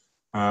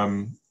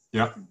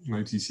 Yeah,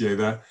 no TCA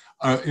there.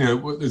 You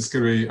know, there's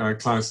going to be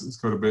Klaus that's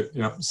got a bit,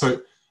 yeah.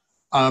 So,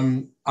 I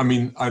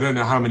mean, I don't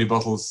know how many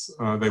bottles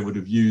they would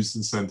have used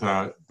and sent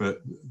out,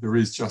 but there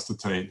is just a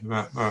taint.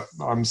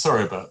 I'm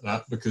sorry about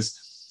that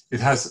because it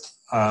has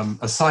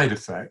a side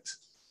effect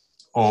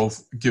of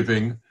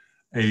giving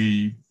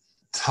a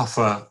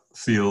tougher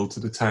feel to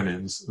the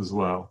tannins as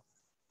well.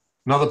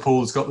 Another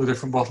Paul's got the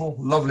different bottle,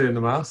 lovely in the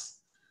mouth.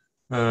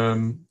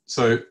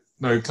 So,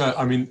 no,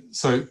 I mean,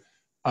 so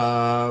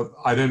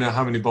I don't know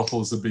how many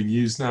bottles are being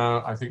used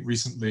now. I think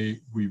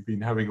recently we've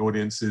been having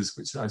audiences,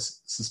 which I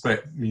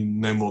suspect mean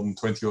no more than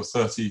 20 or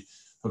 30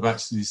 have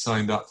actually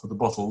signed up for the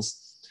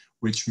bottles,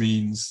 which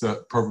means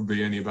that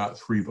probably only about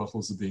 3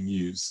 bottles are being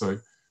used. So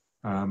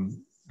I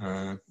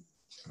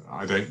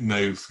don't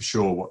know for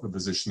sure what the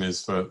position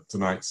is for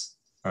tonight's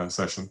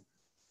session,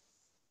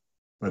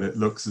 but it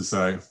looks as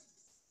though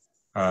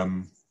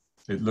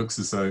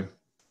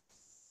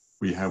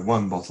we have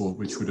 1 bottle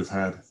which would have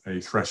had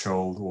a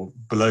threshold or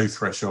below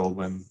threshold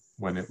when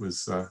it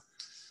was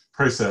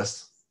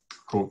processed,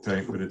 cork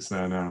taint, but it's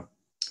there now.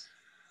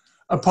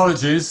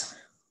 Apologies.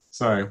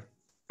 So,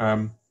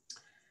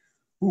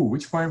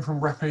 which wine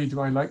from Râpé do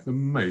I like the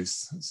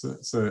most?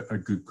 That's a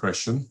good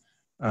question.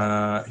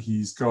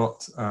 He's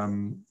got,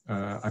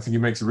 I think he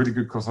makes a really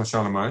good Croissant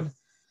Charlemagne.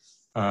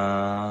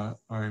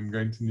 I'm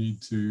going to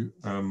need to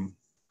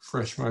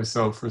refresh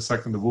myself for a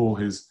second of all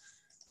his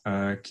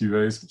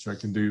cuvées, which I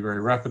can do very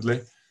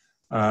rapidly.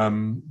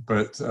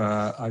 But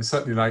I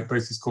certainly like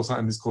both his Croissant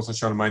and his Croissant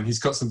Charlemagne. He's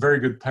got some very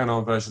good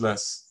Pernod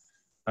Vergelès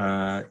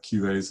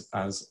cuvées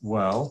as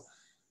well.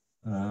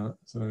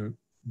 So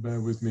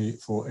bear with me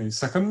for a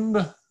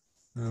second.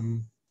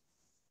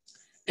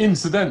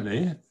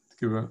 Incidentally, to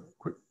give a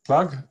quick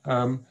plug,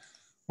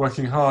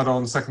 working hard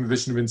on the 2nd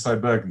edition of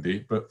Inside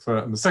Burgundy, but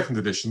for the 2nd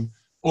edition,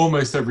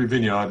 almost every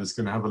vineyard is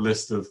going to have a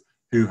list of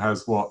who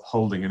has what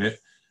holding in it.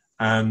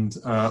 And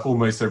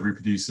almost every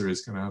producer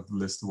is going to have the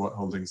list of what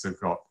holdings they've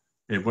got.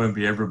 It won't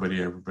be everybody.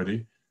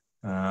 And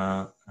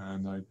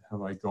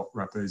have I got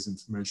Râpé's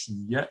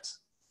information yet?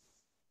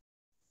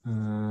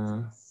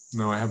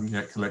 No, I haven't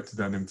yet collected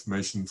that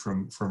information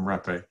from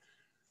Râpé.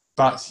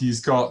 But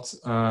he's got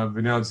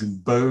vineyards in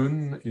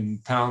Beaune, in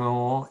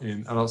Pernod,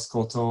 in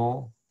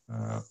Allos-Corton,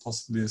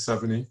 possibly a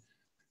Savigny.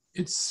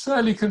 It's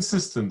fairly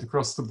consistent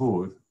across the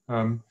board.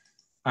 And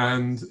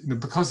you know,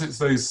 because it's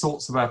those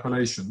sorts of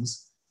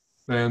appellations,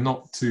 they are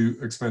not too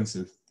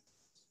expensive.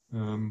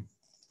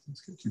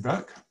 Let's get you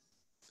back.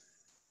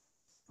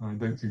 I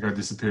don't think I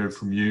disappeared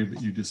from you,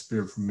 but you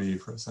disappeared from me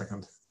for a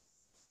second.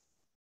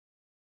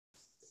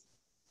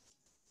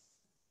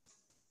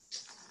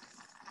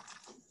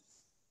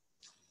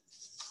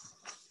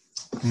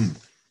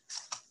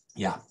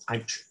 Yeah,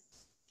 ouch.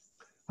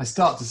 I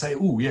start to say,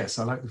 oh yes,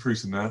 I like the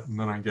fruit in that, and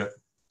then I get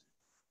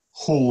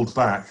hauled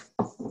back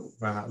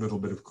by that little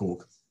bit of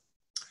cork.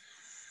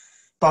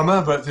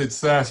 Bummer, but it's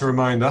there to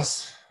remind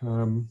us.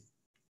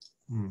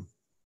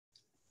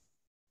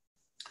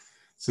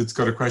 Sid's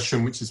got a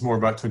question which is more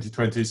about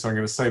 2020, so I'm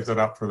going to save that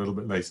up for a little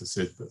bit later,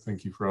 Sid, but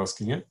thank you for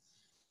asking it.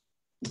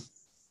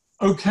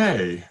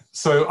 Okay,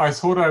 so I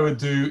thought I would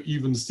do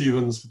even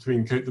Stevens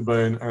between Côte de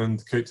Beaune and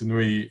Côte de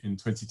Nuits in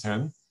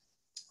 2010.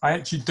 I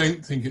actually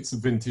don't think it's a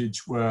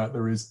vintage where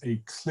there is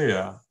a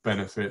clear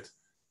benefit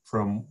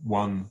from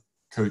one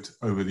coat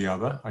over the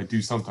other. I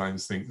do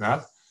sometimes think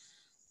that.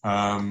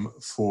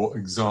 For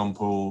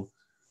example,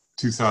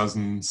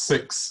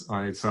 2006,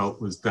 I felt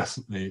was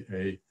definitely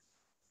a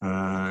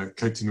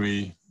Côte de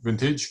Nuits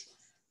vintage.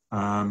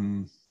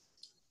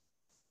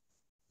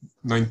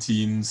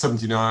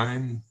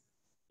 1979,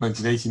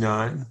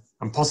 1989,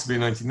 and possibly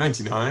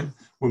 1999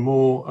 were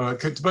more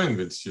Côte de Beaune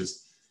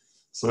vintages.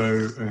 So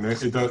you know,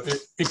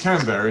 it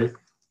can vary.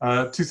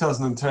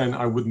 2010,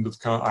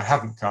 I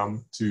haven't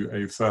come to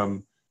a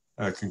firm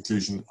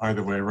conclusion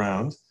either way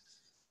around.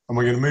 And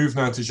we're going to move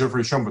now to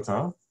Geoffroy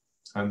Chambertin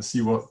and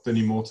see what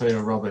Denis Mortet,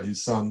 or rather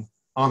his son,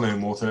 Arnaud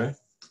Mortet,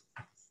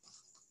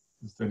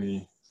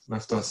 Denis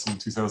left us in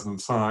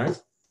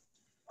 2005,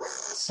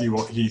 see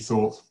what he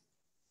thought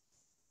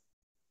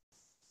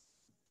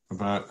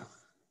about,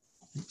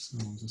 oops,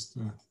 I'll just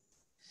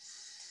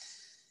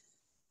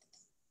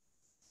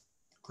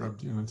grab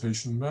the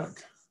annotation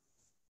back.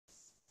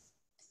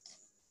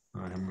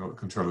 I haven't got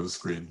control of the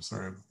screen,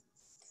 sorry. I'm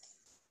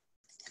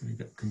going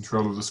to get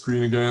control of the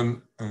screen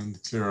again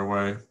and clear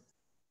away.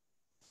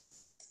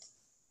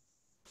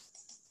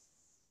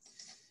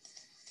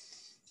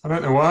 I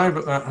don't know why,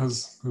 but that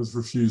has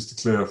refused to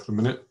clear for a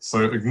minute.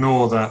 So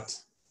ignore that,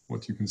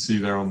 what you can see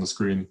there on the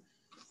screen.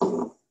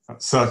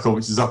 That circle,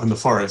 which is up in the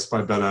forest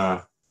by Bel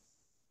Air.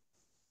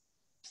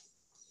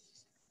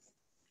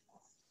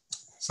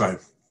 So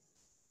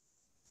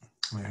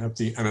I have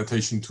the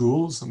annotation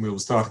tools and we will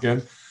start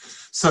again.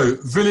 So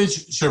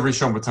village Geoffroy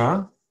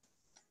Chambertin,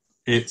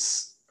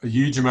 it's a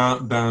huge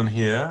amount down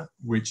here,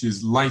 which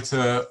is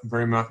lighter,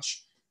 very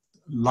much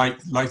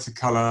lighter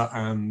color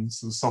and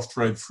sort of soft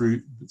red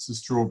fruit. Bits of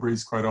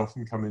strawberries quite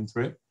often come into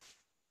it.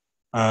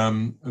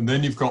 And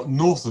then you've got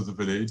north of the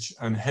village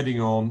and heading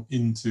on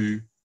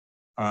into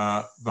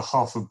the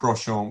half of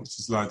Brochon, which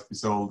is allowed to be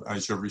sold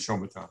as Geoffroy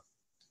Chambertin.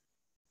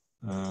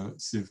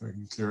 Let's see if I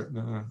can clear it.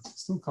 No,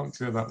 still can't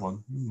clear that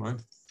one. Never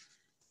mind.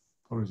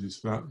 Apologies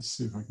for that. Let's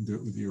see if I can do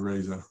it with the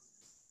eraser.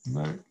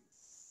 No.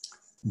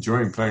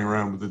 Enjoying playing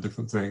around with the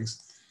different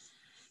things.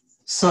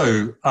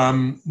 So,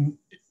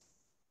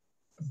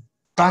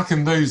 back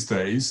in those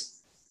days,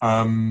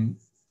 the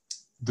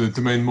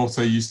Domaine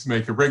Mortet used to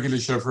make a regular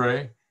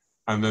Gevrey,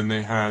 and then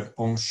they had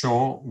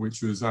Enchant,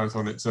 which was out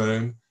on its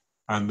own,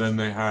 and then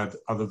they had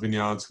other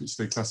vineyards which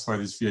they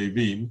classified as Vieilles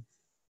Vignes.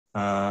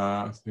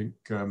 I think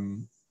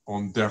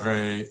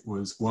Anderey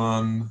was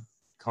one.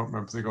 Can't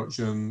remember if they got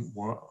Jeune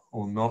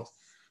or not,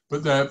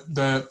 but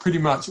they're pretty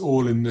much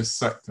all in this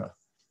sector.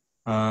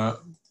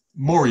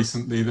 More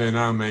recently, they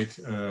now make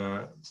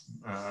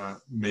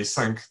Mes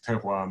Cinq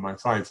Terroirs. My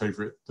 5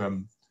 favorite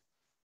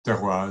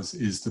terroirs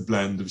is the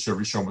blend of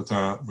Geoffroy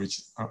Chambertin,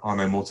 which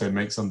Arnaud Mortet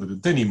makes under the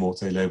Denis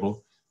Mortet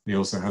label. He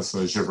also has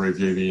Gevrey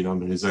Vieilles Vignes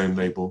under his own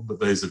label, but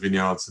those are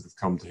vineyards that have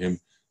come to him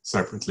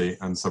separately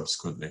and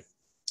subsequently.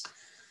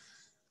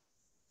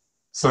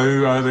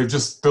 So they've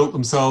just built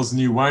themselves a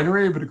new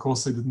winery, but of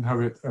course they didn't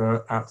have it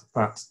at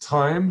that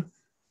time.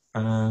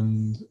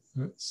 And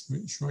let's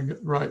make sure I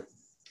get the right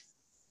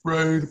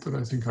road, but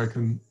I think I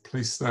can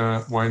place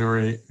their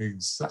winery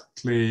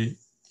exactly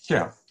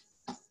here.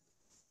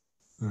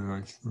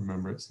 I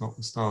remember it's not,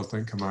 the stars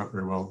don't come out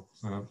very well,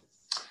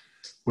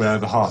 where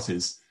the heart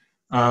is.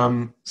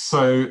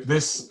 So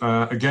this,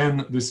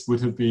 again, this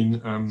would have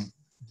been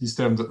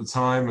destemmed at the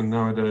time, and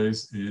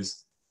nowadays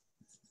is,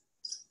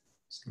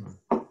 just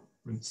gonna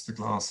rinse the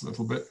glass a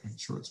little bit, make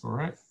sure it's all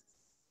right.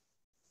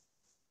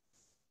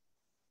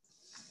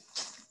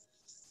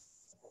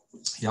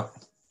 Yep.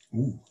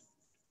 Ooh.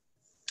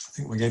 I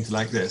think we're going to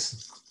like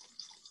this.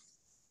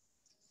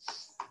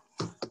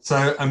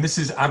 So, and this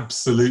is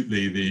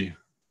absolutely the,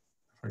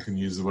 if I can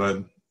use the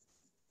word,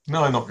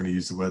 no, I'm not going to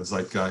use the word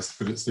zeitgeist,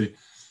 but it's the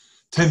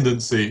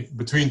tendency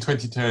between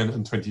 2010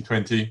 and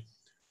 2020,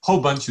 whole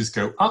bunches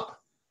go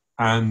up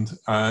and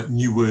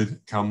new wood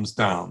comes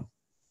down.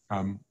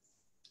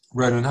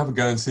 Ronan, have a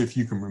go and see if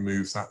you can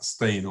remove that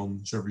stain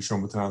on Geoffroy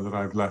Chambertin that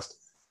I've left.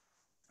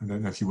 I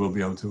don't know if you will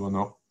be able to or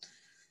not.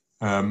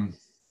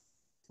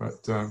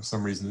 But for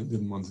some reason it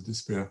didn't want to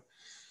disappear.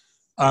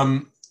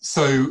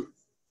 So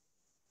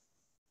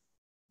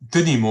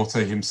Denis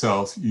Mortet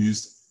himself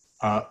used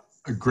a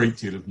great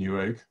deal of new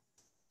oak.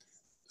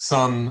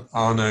 Son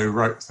Arnaud,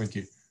 right, thank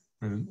you.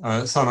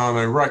 Son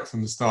Arnaud, right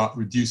from the start,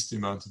 reduced the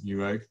amount of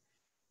new oak,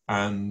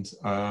 and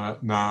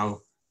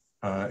now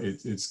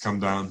it's come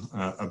down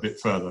a bit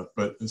further.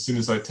 But as soon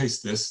as I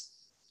taste this,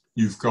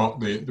 you've got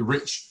the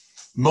rich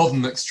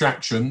modern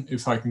extraction,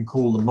 if I can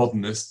call them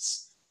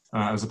modernists,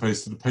 as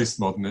opposed to the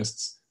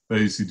postmodernists,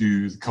 those who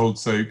do the cold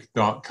soak,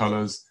 dark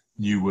colours,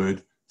 new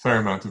wood, fair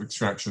amount of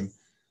extraction.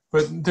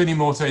 But Denis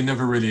Mortet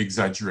never really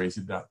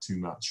exaggerated that too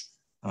much.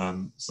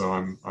 So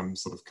I'm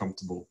sort of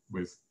comfortable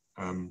with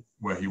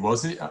where he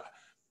was.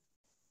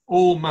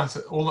 All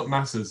that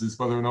matters is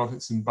whether or not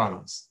it's in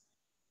balance.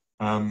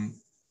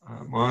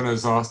 Moana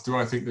has asked, do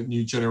I think that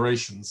new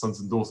generations, sons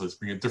and daughters,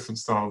 bring a different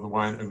style of the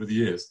wine over the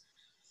years?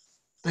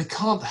 They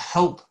can't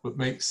help but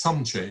make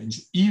some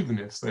change, even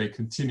if they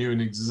continue in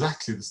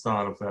exactly the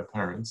style of their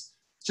parents.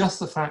 Just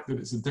the fact that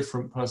it's a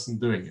different person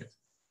doing it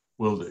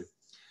will do.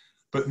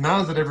 But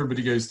now that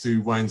everybody goes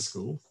to wine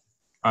school,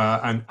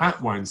 and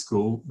at wine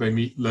school, they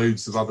meet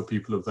loads of other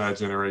people of their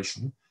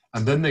generation,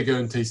 and then they go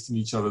and taste in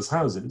each other's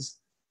houses.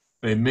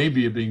 They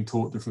maybe are being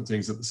taught different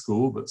things at the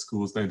school, but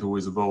schools don't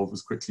always evolve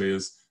as quickly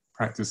as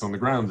practice on the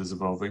ground is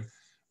evolving.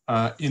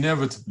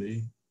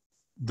 Inevitably,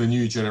 the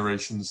new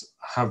generations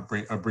are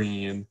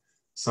bringing in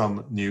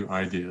some new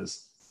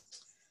ideas.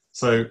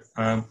 So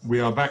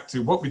we are back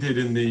to what we did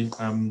in the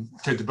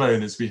Côte de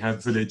Beaune, is we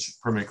had Village,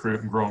 Premier Cru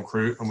and Grand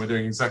Cru, and we're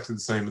doing exactly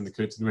the same in the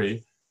Côte de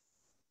Nuit.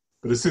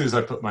 But as soon as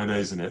I put my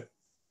nose in it,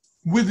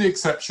 with the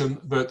exception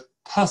that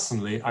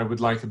personally I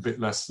would like a bit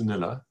less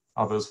vanilla,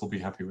 others will be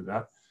happy with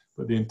that,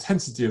 but the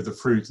intensity of the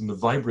fruit and the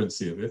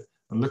vibrancy of it,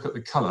 and look at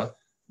the colour,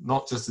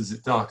 not just is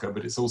it darker,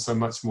 but it's also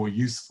much more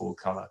youthful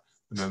colour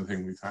than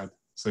anything we've had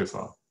so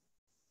far.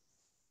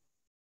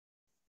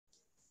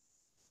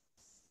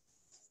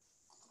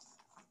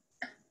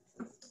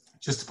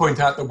 Just to point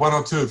out that one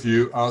or two of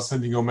you are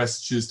sending your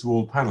messages to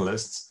all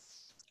panelists,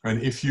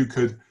 and if you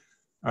could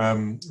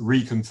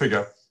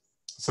reconfigure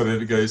so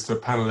that it goes to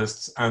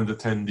panelists and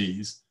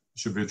attendees, there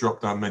should be a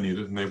drop-down menu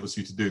that enables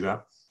you to do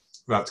that.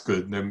 That's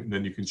good, and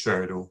then you can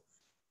share it all.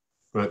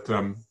 But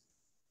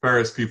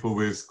various people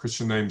with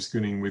Christian names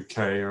beginning with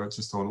K are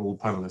just on all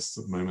panelists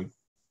at the moment,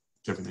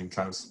 Kevin and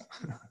Klaus.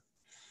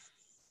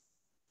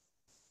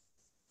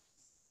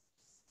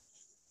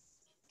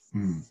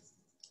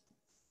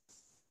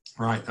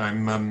 Right,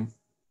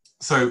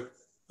 so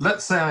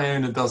let's say I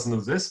own a dozen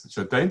of this, which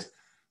I don't.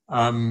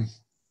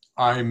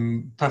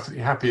 I'm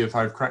perfectly happy if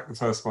I've cracked the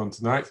first one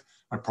tonight.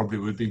 I probably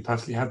would have been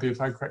perfectly happy if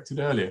I'd cracked it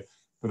earlier,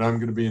 but I'm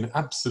going to be in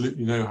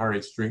absolutely no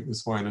hurry to drink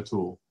this wine at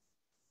all.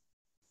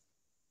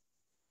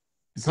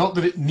 It's not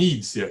that it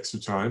needs the extra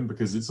time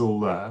because it's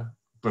all there,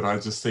 but I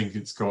just think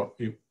it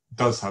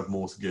does have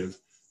more to give,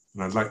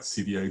 and I'd like to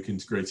see the oak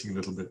integrating a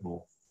little bit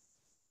more.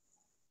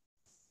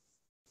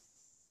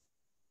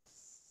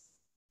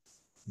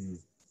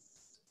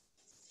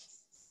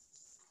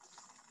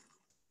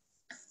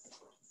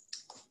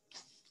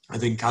 I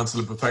think Council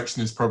of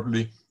Perfection is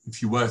probably,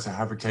 if you were to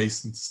have a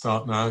case and to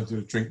start now,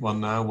 to drink one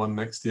now, one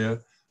next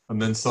year,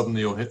 and then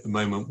suddenly you'll hit the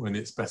moment when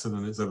it's better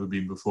than it's ever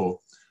been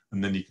before,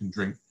 and then you can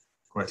drink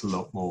quite a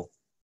lot more.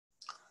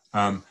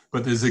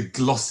 But there's a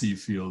glossy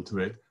feel to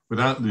it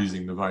without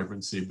losing the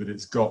vibrancy, but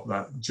it's got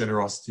that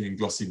generosity and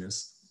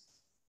glossiness,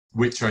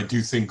 which I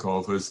do think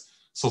of as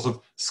sort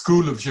of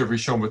school of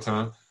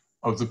Gevrey-Chambertin,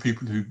 of the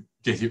people who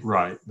get it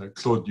right, the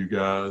Claude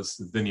Dugas,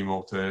 the Denis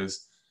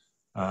Mortez,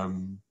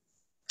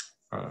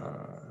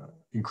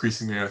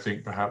 increasingly I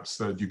think perhaps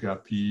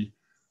Dugas-Py.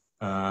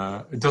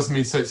 It doesn't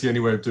mean so it's the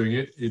only way of doing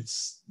it.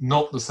 It's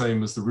not the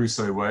same as the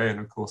Rousseau way, and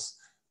of course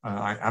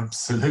I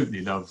absolutely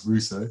love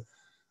Rousseau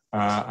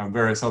and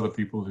various other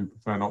people who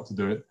prefer not to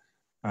do it.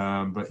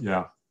 But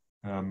yeah,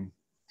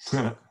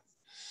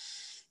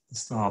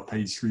 Star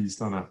page 3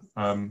 stunner.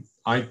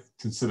 I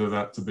consider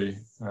that to be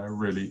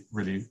really,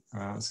 really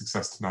a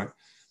success tonight.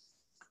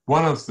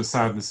 One of the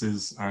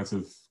sadnesses out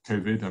of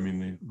COVID, I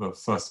mean the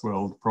first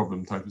world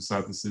problem type of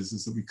sadnesses,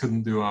 is that we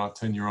couldn't do our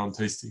 10-year-on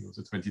tasting of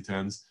the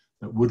 2010s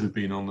that would have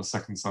been on the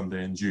second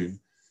Sunday in June.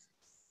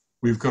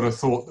 We've got a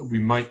thought that we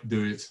might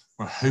do it,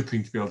 we're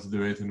hoping to be able to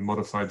do it in a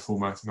modified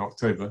format in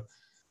October,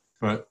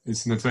 but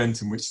it's an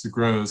event in which the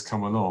growers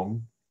come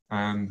along,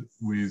 and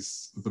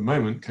with, at the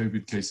moment,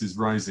 COVID cases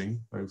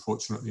rising, though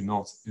fortunately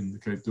not in the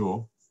Côte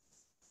d'Or.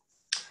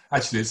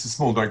 Actually, it's a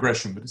small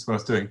digression, but it's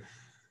worth doing.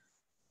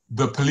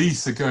 The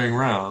police are going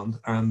around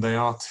and they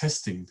are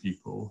testing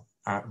people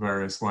at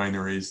various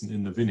wineries and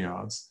in the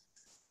vineyards.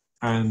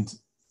 And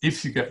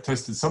if you get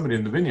tested, somebody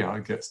in the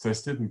vineyard gets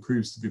tested and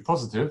proves to be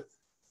positive,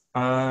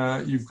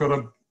 you've got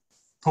to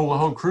pull the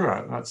whole crew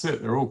out. That's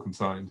it, they're all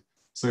confined.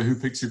 So who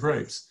picks your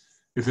grapes?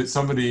 If it's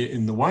somebody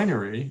in the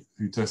winery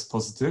who tests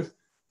positive,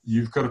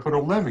 you've got to put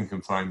all them in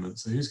confinement.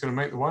 So who's going to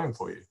make the wine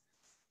for you?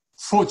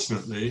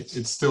 Fortunately,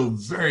 it's still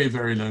very,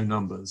 very low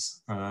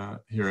numbers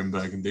here in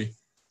Burgundy.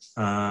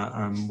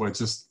 And we're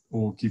just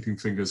all keeping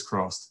fingers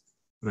crossed.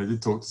 But I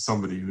did talk to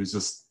somebody who was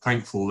just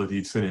thankful that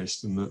he'd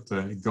finished and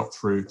that he got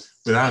through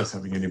without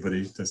having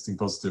anybody testing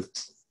positive.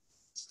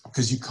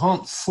 Because you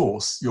can't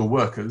force your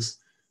workers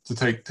to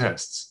take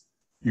tests.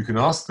 You can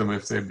ask them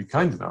if they'd be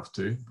kind enough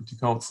to, but you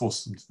can't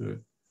force them to do it.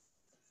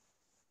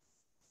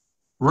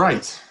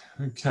 Right,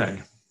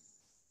 okay.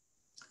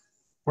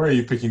 Where are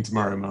you picking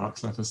tomorrow,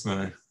 Mark? Let us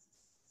know.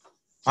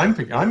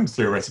 I'm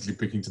theoretically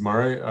picking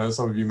tomorrow. As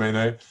some of you may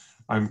know,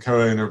 I'm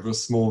co-owner of a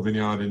small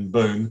vineyard in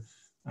Beaune,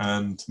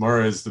 and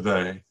tomorrow is the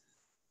day.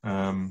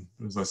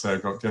 As I say,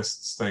 I've got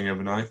guests staying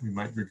overnight. We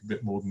might drink a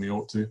bit more than we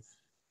ought to.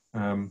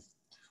 Well,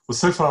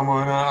 so far,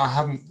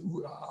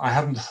 I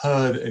haven't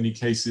heard any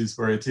cases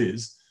where it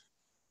is,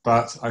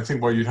 but I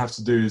think what you'd have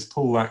to do is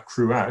pull that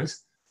crew out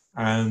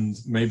and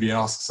maybe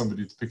ask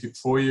somebody to pick it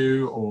for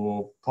you,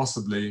 or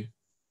possibly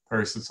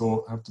Paris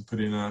Latour have to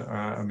put in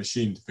a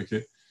machine to pick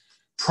it.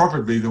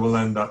 Probably there will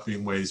end up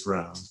being ways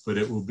round, but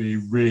it will be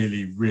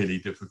really, really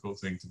difficult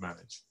thing to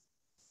manage.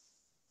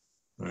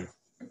 So.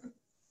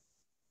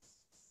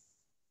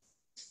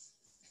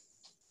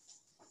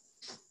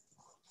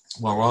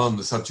 While we're on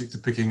the subject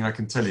of picking, I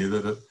can tell you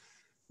that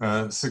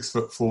at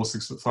 6'4",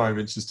 6'5"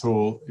 inches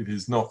tall, it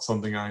is not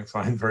something I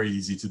find very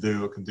easy to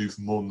do or can do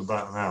for more than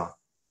about an hour.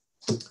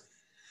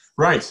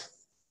 Right,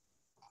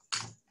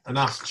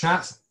 enough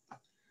chat.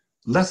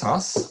 Let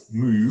us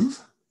move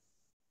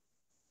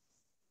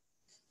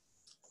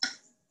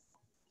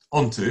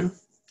onto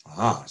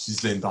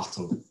Ghislaine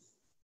Barthaud.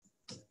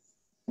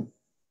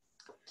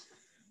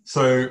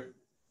 So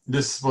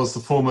this was the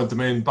former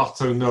domain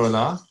Bartaux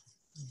Noëlla.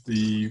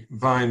 The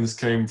vines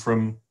came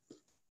from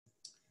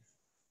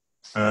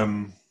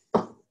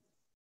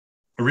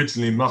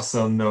originally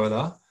Marcel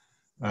Noëlla,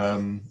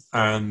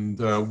 and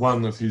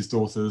one of his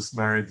daughters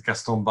married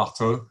Gaston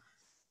Bartaux,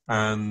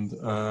 and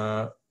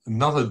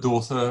another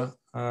daughter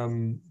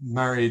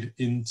married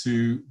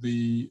into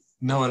the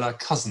Noëlla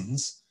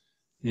cousins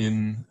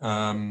in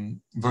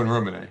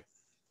Vosne-Romanée.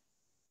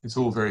 It's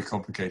all very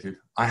complicated.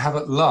 I have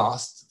at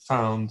last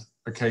found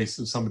a case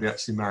of somebody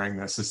actually marrying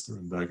their sister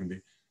in Burgundy.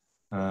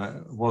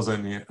 It was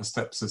only a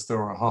stepsister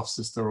or a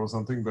half-sister or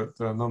something, but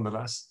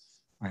nonetheless,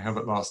 I have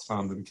at last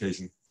found an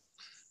occasion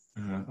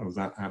of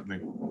that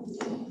happening.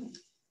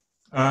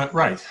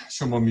 Right,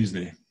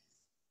 Chambord-Musigny.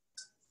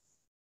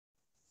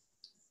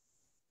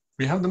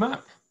 We have the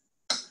map.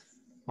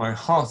 My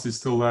heart is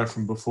still there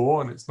from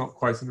before, and it's not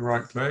quite in the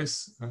right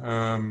place.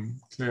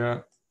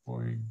 Clear,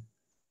 boing.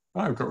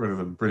 Oh, I've got rid of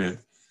them, brilliant.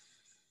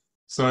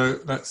 So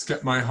let's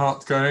get my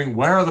heart going.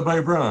 Where are the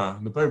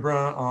Beaubrun? The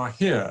Beaubrun are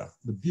here,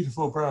 the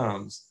beautiful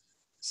browns.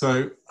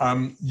 So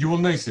you will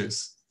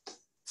notice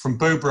from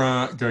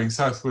Beaubrun going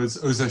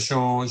southwards, aux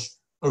Échanges,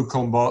 aux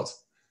Combottes,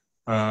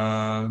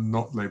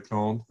 not Les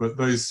Plantes, but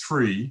those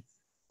three,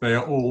 they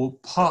are all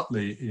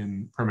partly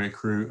in Premier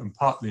Cru and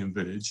partly in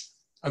Village.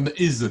 And there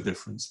is a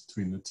difference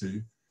between the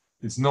two.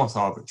 It's not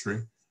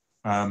arbitrary.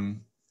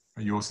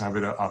 You also have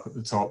it up at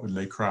the top with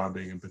Les Crans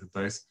being a bit of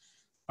both.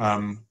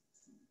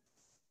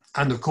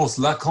 And of course,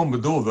 La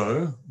Combe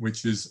d'Orvaux,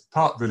 which is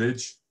part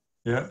Village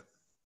here,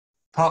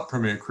 part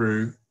Premier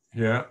Cru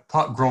here,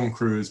 part Grand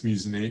Cru as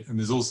Musigny, and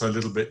there's also a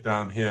little bit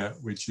down here,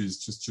 which is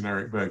just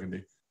generic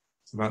Burgundy.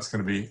 So that's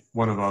going to be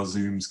one of our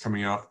Zooms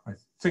coming up, I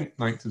think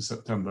 9th of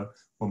September,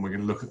 when we're going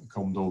to look at the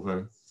Combe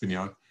d'Orvaux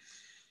vineyard.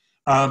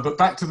 But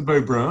back to the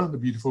Beaubrun, the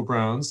beautiful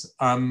browns.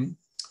 The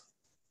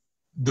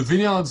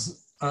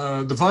vineyards,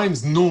 the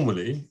vines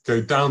normally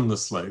go down the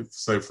slope,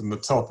 so from the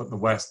top at the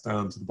west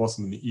down to the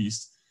bottom in the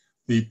east.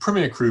 The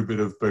Premier Cru bit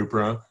of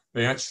Beaubrun,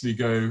 they actually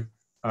go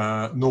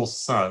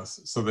north-south,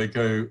 so they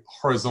go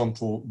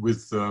horizontal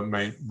with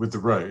the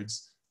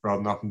roads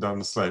rather than up and down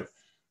the slope.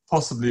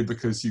 Possibly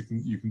because you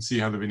can see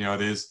how the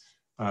vineyard is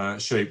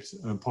shaped,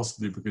 and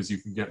possibly because you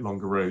can get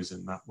longer rows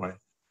in that way.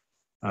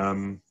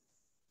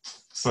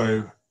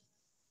 So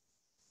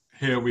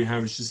here we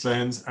have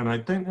Ghislaine's, and I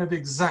don't know the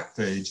exact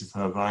age of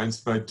her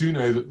vines, but I do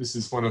know that this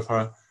is one of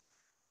her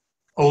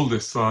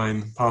oldest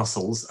vine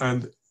parcels.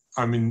 And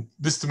I mean,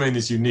 this domain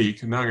is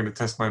unique, and now I'm going to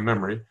test my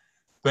memory.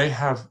 They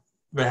have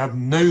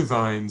no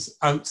vines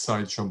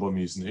outside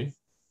Chambord-Musigny.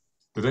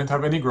 They don't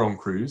have any Grand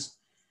Crus.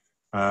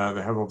 They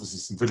have obviously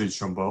some Village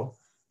Chambord,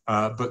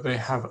 but they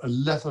have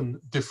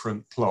 11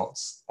 different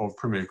plots of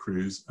Premier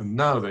Crus, and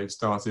now they've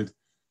started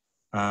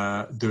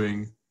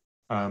doing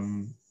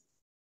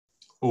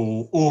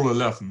all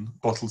 11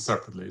 bottled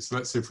separately. So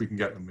let's see if we can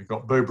get them. We've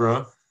got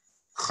Beaubrun,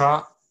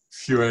 Gras,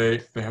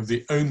 Fuet. They have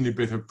the only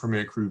bit of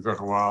Premier Cru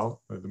Verroal,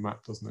 though the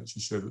map doesn't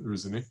actually show that there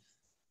is any.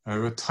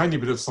 A tiny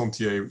bit of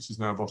Sentier, which is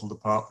now bottled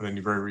apart, but only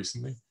very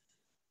recently.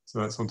 So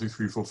that's 1, 2,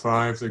 3, 4,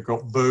 5. They've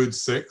got Baude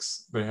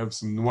 6. They have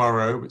some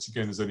Noirot, which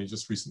again has only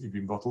just recently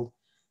been bottled.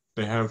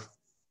 They have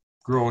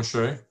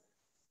Granchet. For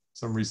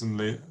some reason,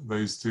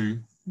 those two.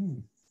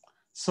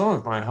 Some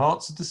of my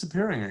hearts are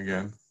disappearing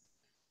again.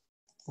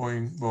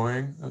 Boing,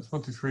 boing. That's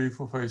 1, 2, 3,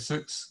 4, 5,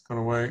 6. Gone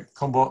away.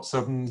 Combotte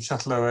 7.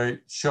 Châtelet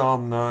 8.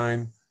 Charme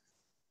 9.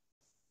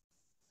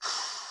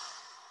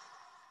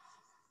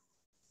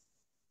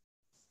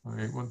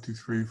 1, 2,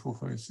 3, 4,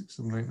 5, 6,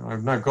 7, 8.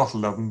 I've now got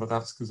 11, but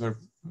that's because have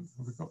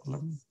we got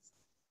 11?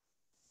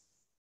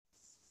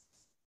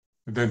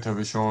 They don't have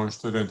Échange,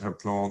 they don't have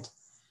Plante.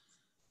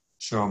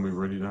 Charme, we've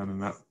already done in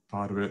that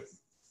part of it.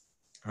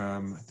 I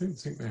don't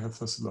think they have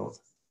Fusselot.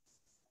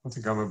 I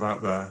think I'm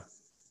about there.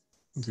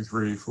 1, 2,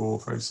 3, 4,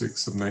 5,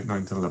 6, 7, 8,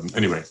 9, 10, 11.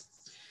 Anyway.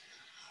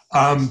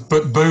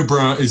 But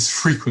Beaubrun is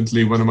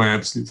frequently one of my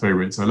absolute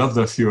favorites. I love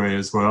their Fuet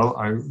as well.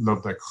 I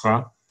love their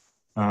Gras.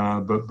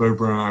 But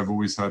Beaubrun I've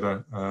always had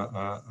a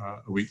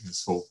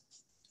weakness for.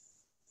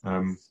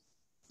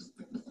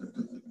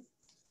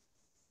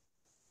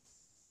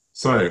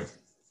 So,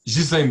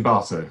 Ghislaine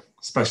Bartaux,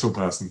 special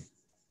person.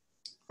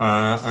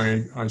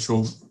 I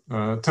shall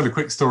tell a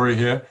quick story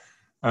here.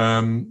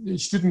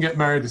 She didn't get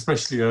married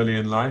especially early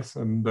in life,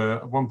 and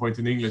at one point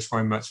an English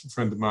wine merchant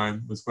friend of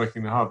mine was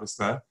working the harvest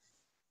there,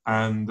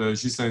 and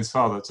Ghislaine's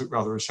father took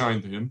rather a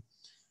shine to him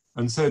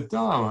and said,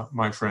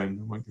 my friend,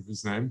 I won't give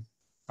his name,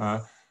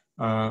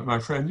 my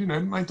friend, you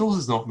know, my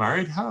daughter's not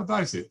married, how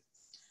about it?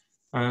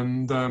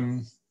 And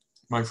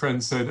my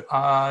friend said,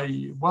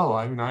 I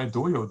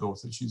adore your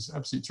daughter, she's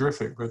absolutely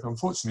terrific, but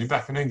unfortunately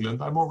back in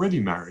England, I'm already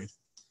married.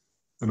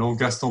 And old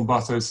Gaston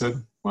Bartaux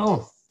said,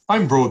 well,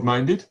 I'm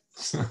broad-minded.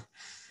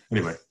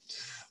 Anyway,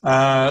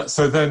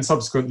 so then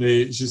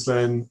subsequently,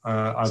 Ghislaine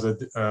either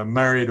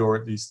married or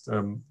at least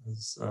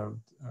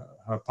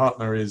her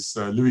partner is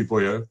Louis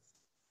Boyot,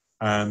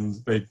 and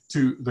they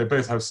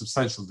both have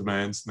substantial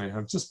domains, and they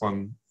have just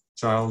one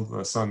child,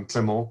 a son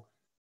Clément,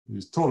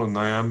 who's taller than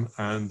I am,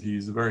 and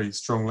he's a very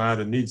strong lad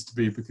and needs to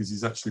be, because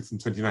he's actually from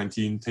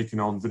 2019 taking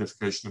on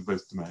vinification of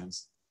both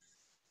domains.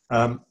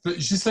 But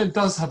Ghislaine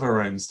does have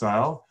her own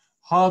style.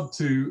 Hard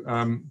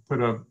to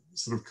put a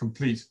sort of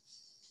complete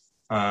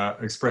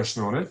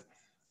expression on it.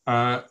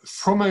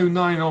 From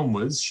 09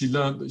 onwards, she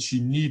learned that she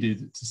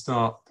needed to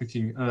start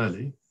picking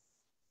early.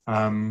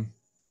 No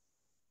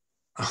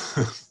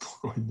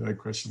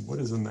question. What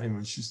is the name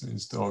of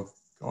Ghislaine's dog?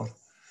 God,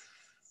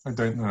 I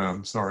don't know.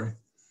 I'm sorry.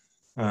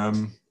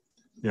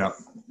 Yeah.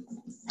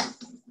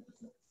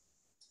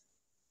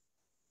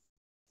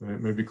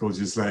 Maybe called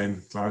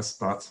Ghislaine, Klaus,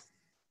 but.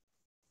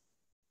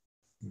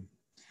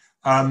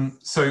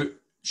 So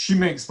she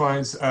makes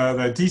vines,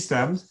 they're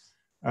destemmed.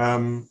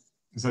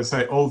 As I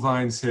say, old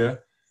vines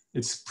here.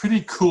 It's a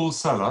pretty cool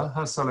cellar.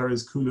 Her cellar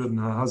is cooler than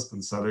her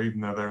husband's cellar,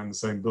 even though they're in the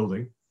same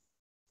building.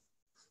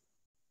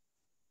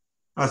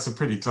 That's a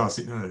pretty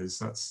classic nose.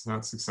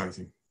 That's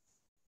exciting.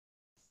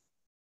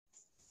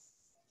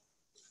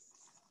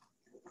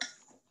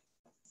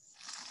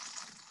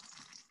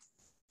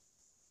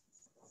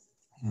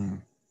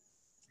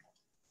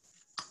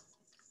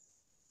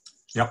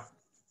 Yep.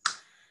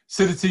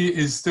 Acidity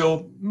is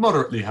still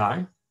moderately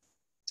high.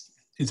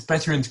 It's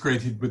better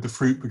integrated with the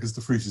fruit because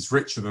the fruit is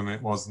richer than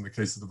it was in the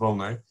case of the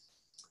Volnay.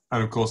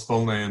 And of course,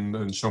 Volnay and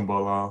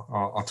Chambolle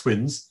are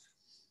twins.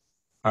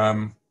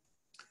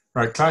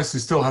 Right, Klaus, who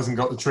still hasn't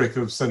got the trick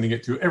of sending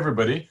it to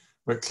everybody,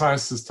 but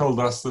Klaus has told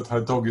us that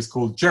her dog is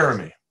called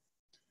Jeremy.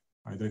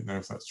 I don't know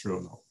if that's true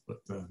or not,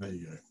 but there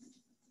you go.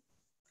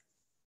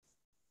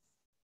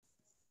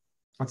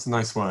 That's a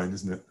nice wine,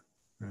 isn't it?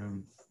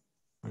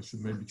 I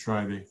should maybe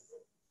try the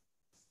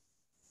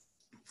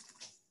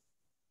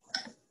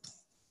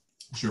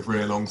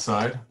Gevrey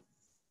alongside.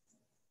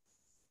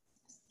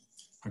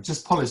 I've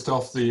just polished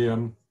off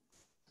the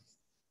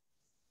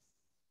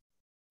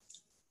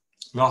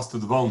last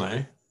of the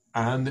Volnay,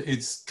 and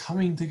it's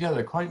coming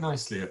together quite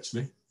nicely,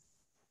 actually.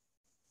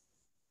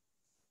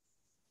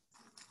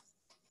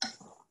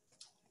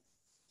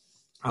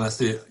 And that's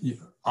the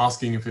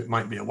asking if it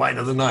might be a wine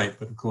of the night,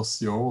 but of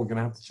course you're all going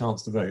to have the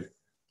chance to vote.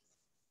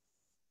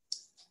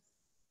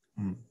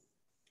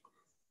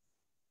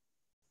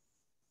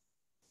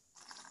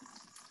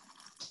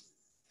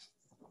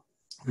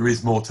 There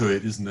is more to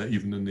it, isn't there,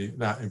 even in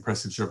that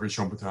impressive Gevrey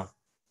Chambertin.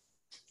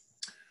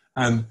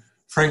 And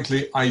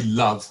frankly, I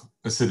love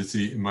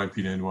acidity in my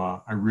Pinot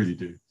Noir. I really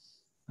do.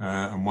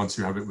 And once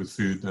you have it with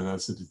food, then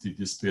acidity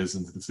disappears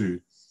into the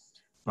food.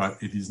 But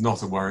it is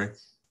not a worry.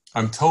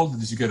 I'm told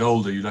that as you get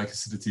older, you like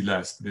acidity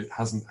less, but it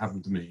hasn't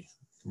happened to me.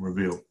 I can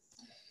reveal.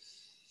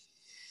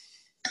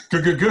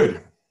 Good, good,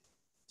 good.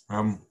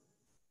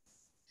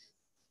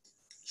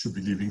 Should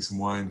be leaving some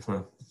wine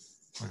for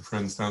my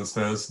friends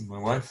downstairs and my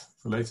wife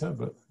for later,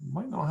 but it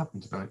might not happen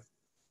tonight.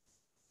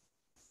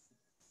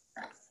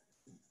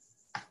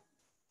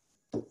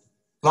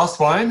 Last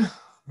wine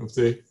of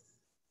the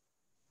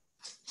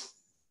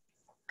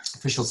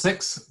official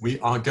 6, we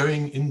are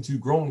going into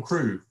Grand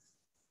Cru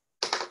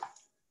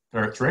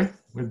territory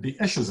with the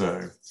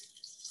Echezeaux,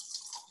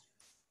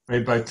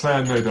 made by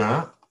Claire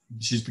Naudin.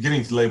 She's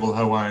beginning to label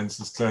her wines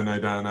as Claire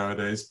Naudin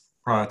nowadays.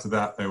 Prior to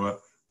that, they were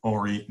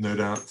Henri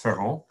Naudin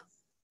Ferrand.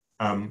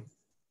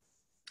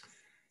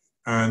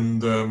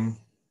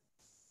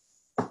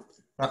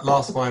 That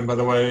last wine, by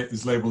the way,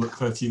 is labeled at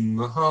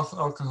 13.5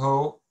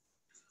 alcohol.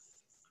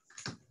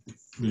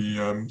 The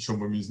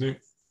Chambolle Musigny.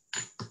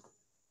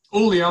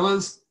 All the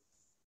others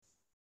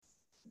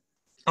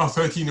are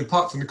 13,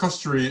 apart from the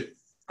Costerie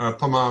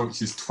Pommard,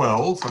 which is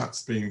 12.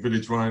 That's being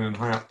village wine and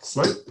high up the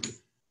slope.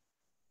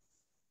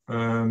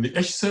 The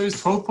Echezeaux is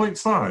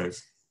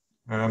 12.5.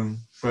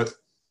 But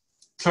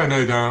Claire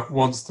Naudin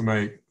wants to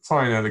make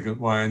fine, elegant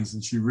wines,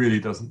 and she really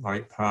doesn't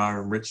like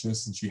power and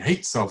richness, and she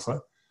hates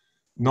sulfur.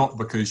 Not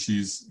because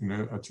she's, you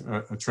know, a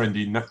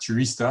trendy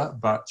naturista,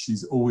 but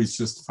she's always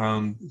just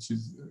found,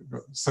 she's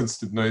got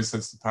sensitive nose,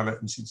 sensitive palate,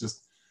 and she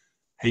just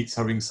hates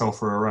having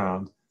sulfur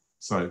around.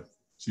 So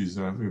she's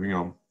moving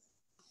on.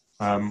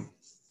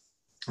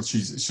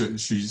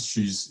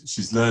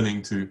 She's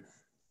learning to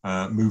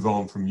move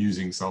on from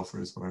using sulfur,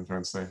 is what I'm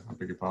trying to say. I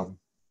beg your pardon.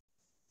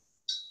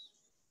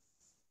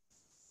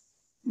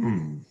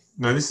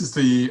 Now this is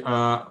the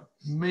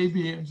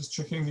maybe, I'm just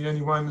checking, the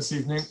only wine this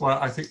evening. Well,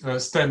 I think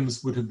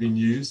stems would have been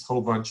used, whole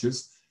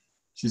bunches.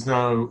 She's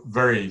now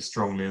very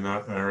strongly in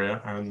that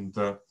area, and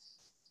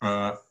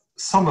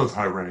some of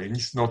her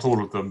range, not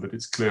all of them, but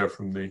it's clear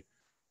from the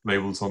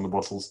labels on the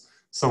bottles,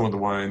 some of the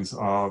wines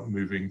are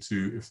moving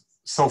to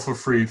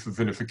sulfur-free for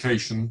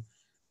vinification,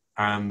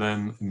 and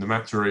then in the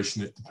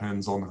maturation it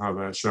depends on how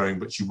they're showing,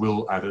 but she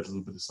will add a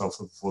little bit of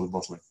sulfur before the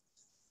bottling.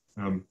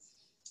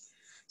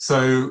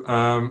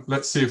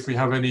 Let's see if we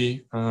have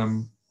any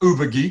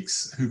Uber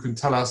geeks who can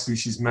tell us who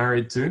she's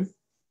married to.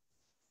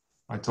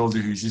 I told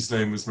you who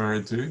Ghislaine was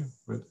married to,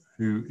 but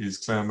who is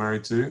Claire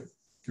married to?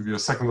 Give you a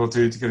second or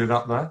two to get it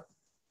up there.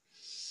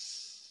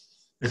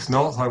 If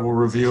not, I will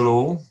reveal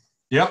all.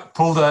 Yep,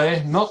 Paul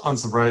Day, not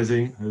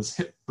unsurprising, has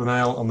hit the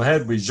nail on the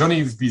head with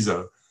Geneviève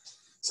Bizot.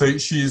 So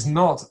she is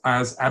not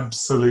as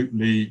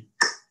absolutely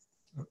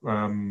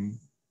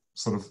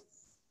sort of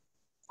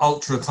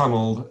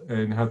ultra-tunneled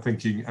in her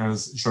thinking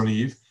as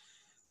Jean-Yves,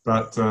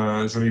 but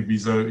Jean-Yves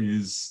Bizot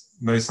is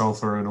no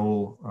sulfur and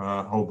all,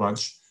 whole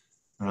bunch.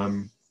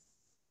 Oh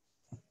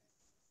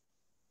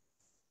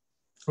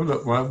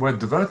look, we're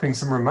developing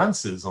some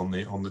romances on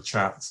the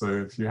chat, so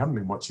if you haven't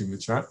been watching the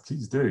chat,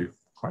 please do.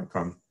 Quite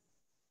fun.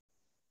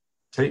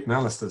 Kate and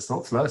Alistair,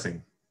 stop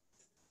flirting.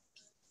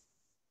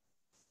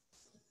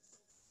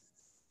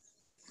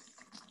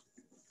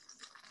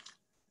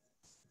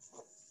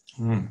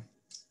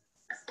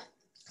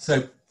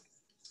 So,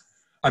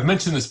 I've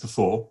mentioned this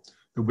before,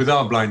 but with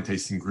our blind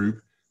tasting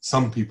group,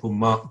 some people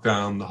mark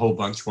down the whole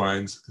bunch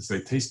wines because they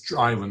taste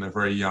dry when they're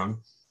very young,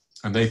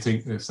 and they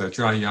think if they're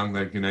dry young,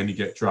 they can only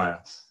get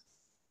drier.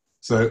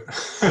 So,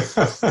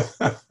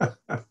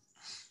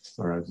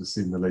 sorry, I've just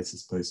seen the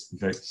latest post.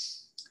 Okay.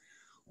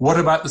 What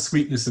about the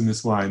sweetness in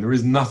this wine? There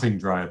is nothing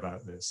dry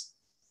about this.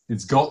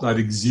 It's got that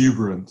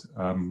exuberant,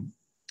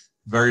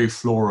 very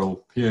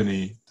floral,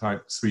 peony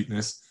type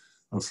sweetness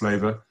of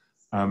flavor.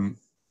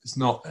 It's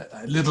not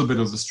a little bit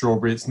of the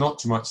strawberry. It's not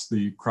too much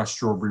the crushed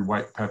strawberry,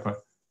 white pepper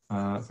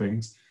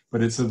things,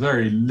 but it's a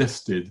very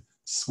lifted,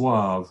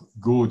 suave,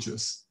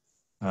 gorgeous.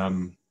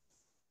 I'm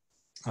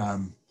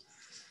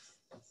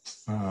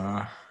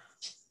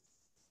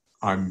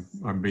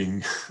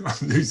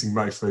losing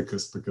my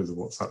focus because of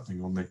what's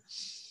happening on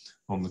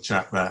the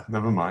chat there.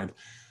 Never mind.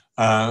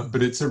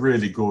 But it's a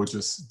really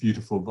gorgeous,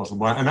 beautiful bottle of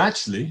wine. And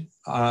actually,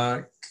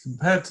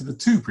 compared to the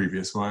two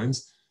previous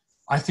wines,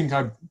 I think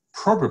I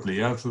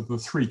probably, out of the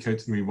 3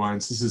 Côte de Nuit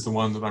wines, this is the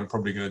one that I'm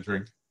probably going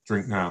to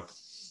drink now.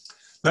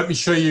 Let me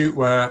show you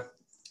where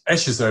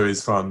Echezeaux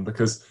is fun,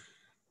 because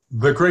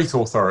the great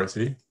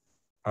authority,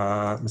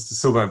 Mr.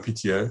 Sylvain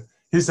Pittiot,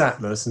 his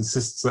atlas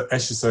insists that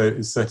Echezeaux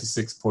is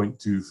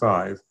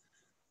 36.25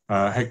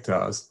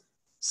 hectares.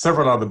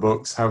 Several other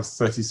books have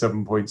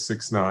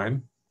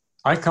 37.69.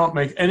 I can't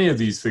make any of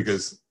these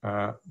figures.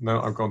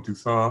 No, I've gone too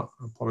far.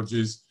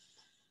 Apologies.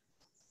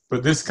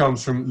 But this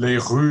comes from Les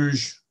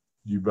Rouges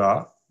du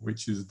Bas,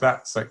 which is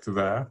that sector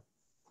there.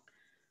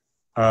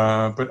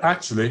 But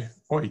actually,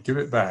 give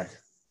it back.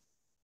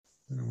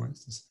 I don't know why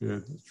it's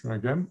disappeared. Let's try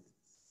again.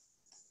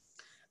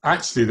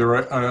 Actually, there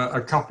are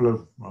a couple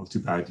of, well, too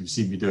bad, you've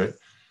seen me do it.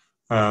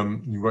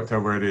 You worked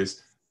out where it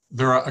is.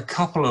 There are a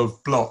couple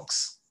of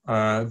blocks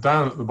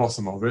down at the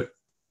bottom of it.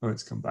 Oh,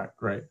 it's come back,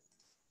 great.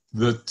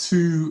 The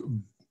two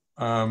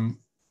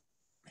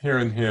here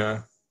and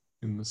here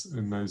in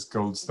those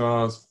gold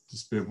stars,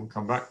 disappeared, will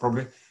come back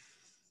probably.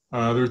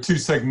 There are 2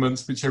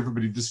 segments which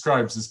everybody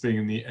describes as being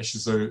in the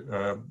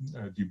Echezeaux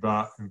du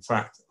Bas. In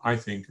fact, I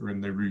think are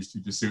in the Rouge du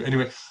Dessous.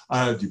 Anyway,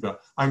 du Bas.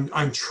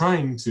 I'm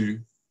trying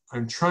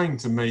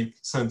to make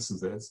sense of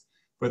this,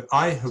 but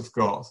I have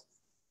got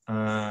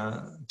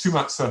too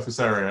much surface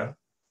area.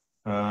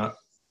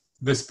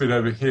 This bit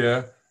over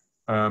here,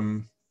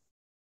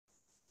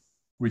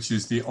 which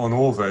is the En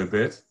Orvault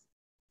bit,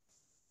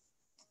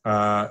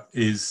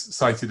 is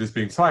cited as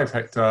being 5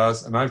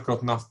 hectares, and I've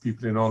got enough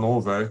people in En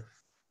Orvault,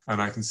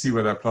 and I can see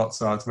where their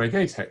plots are to make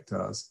 8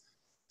 hectares.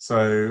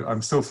 So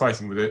I'm still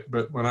fighting with it,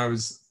 but when I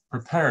was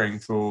preparing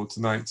for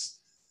tonight's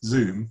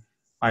Zoom,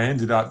 I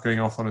ended up going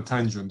off on a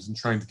tangent and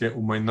trying to get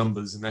all my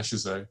numbers in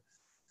Echezeaux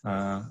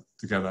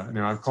together.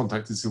 Anyway, I've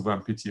contacted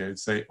Sylvain Pittiot to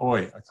say,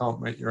 oi, I can't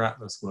make your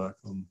atlas work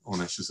on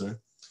Echezeaux.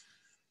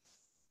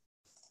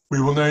 We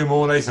will know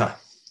more later.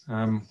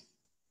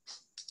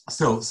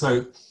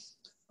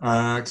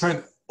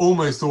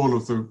 Almost all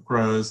of the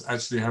growers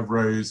actually have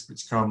rows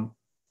which come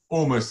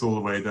almost all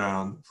the way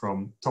down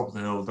from top of the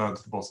hill down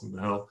to the bottom of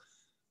the hill,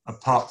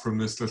 apart from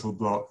this little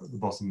block at the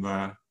bottom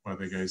there where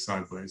they go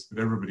sideways,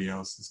 but everybody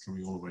else is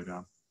coming all the way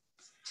down.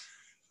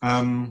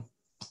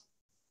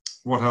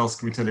 What else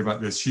can we tell you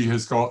about this? She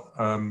has got,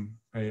 I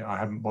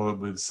haven't bothered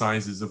with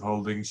sizes of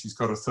holding, she's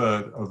got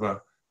 1/3 of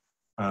a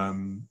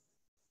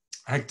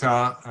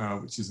hectare,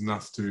 which is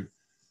enough to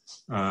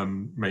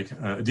make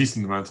a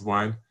decent amount of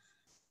wine.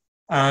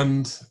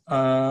 And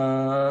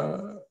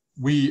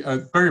we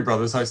at Berry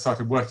Brothers, I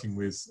started working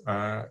with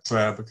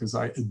Claire because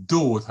I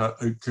adored her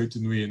Haute Côte de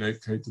Nuit and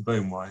Haute Côte de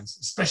Beaune wines,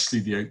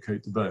 especially the Haute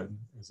Côte de Beaune,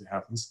 as it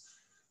happens,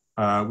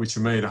 which are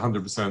made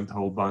 100%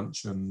 whole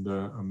bunch and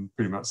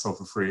pretty much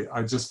sulfur-free.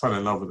 I just fell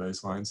in love with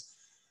those wines.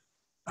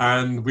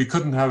 And we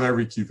couldn't have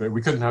every cuvée.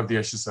 We couldn't have the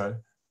Echezeaux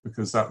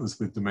because that was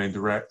with Domaine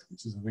Direct,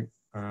 which is, I think,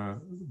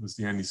 was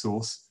the only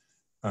source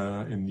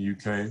in the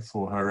UK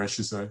for her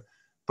Echezeaux.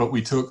 But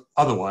we took,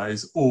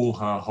 otherwise, all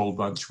her whole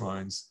bunch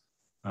wines.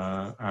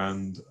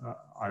 And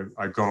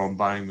I got on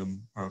buying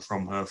them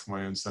from her for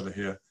my own cellar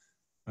here.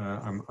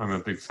 I'm a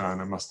big fan,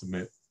 I must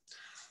admit.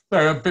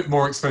 They're a bit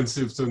more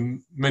expensive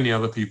than many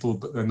other people,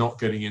 but they're not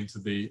getting into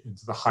the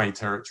high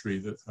territory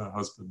that her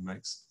husband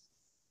makes.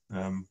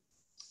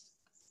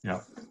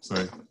 Yeah,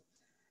 so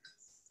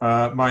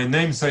my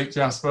namesake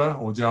Jasper,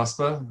 or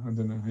Jasper, I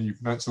don't know how you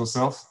pronounce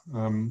yourself,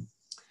 wants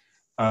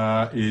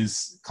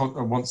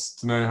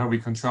to know how we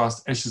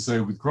contrast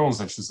Echezeaux with Grands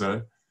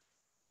Echezeaux.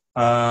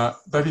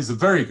 That is a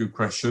very good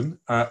question.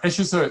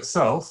 Echezeaux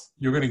itself,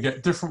 you're going to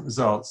get different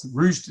results.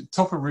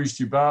 Top of Rouge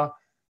du Bar,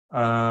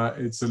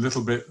 it's a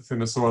little bit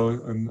thinner soil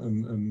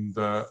and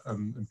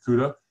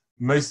cooler.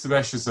 Most of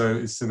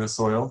Echezeaux is thinner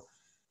soil.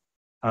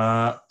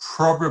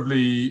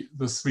 Probably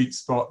the sweet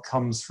spot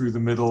comes through the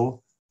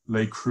middle.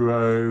 Les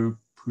Cruaux,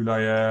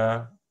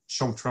 Poulaillère,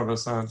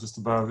 Champ-Traversin just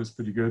above is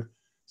pretty good.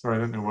 Sorry, I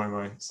don't know why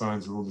my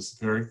signs are all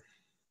disappearing.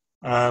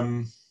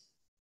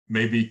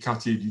 Maybe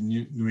Quartier du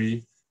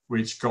Nuit,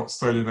 which got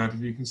stolen out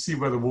of. You can see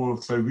where the wall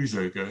of Clos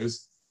Vougeot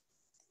goes.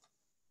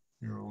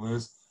 Here are all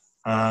those.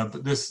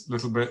 But this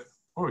little bit,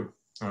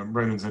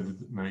 Ronan's ended,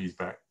 no, he's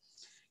back.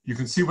 You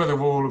can see where the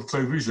wall of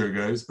Clos Vougeot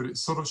goes, but it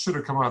sort of should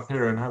have come up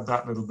here and had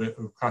that little bit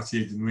of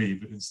Quartier de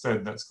Nuit, but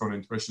instead that's gone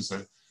into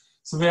Echezeaux.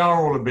 So they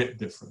are all a bit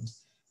different.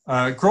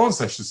 Grands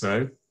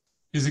Echezeaux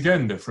is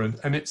again different,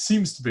 and it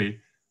seems to be,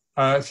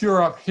 if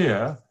you're up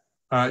here,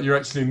 you're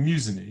actually in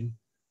Mussigny,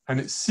 and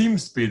it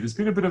seems to be, there's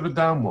been a bit of a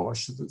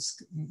downwash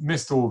that's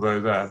missed although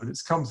there, but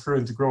it's come through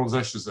into Grands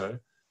Echezeaux.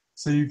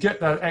 So you get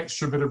that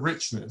extra bit of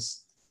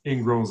richness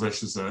in Grands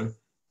Echezeaux,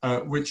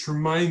 which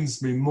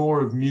reminds me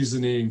more of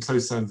Mussigny and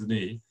Clos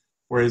Saint-Denis,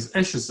 whereas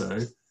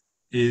Echezeaux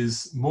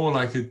is more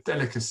like a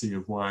delicacy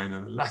of wine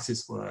and a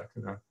lattice work,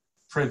 and a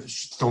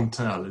French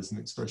dentelle is an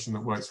expression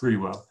that works really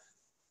well.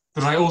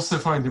 But I also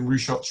find in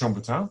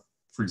Rouchotte-Chambertin,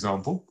 for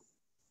example,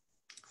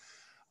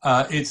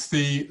 it's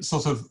the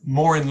sort of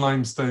more in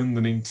limestone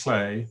than in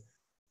clay,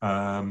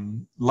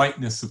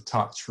 lightness of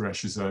touch for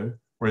Echezeaux,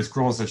 whereas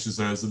Grands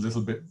Echezeaux is a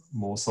little bit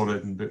more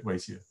solid and a bit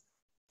weightier.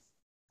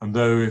 And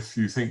though if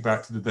you think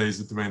back to the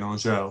days of Domaine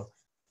Angèle,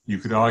 you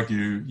could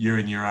argue year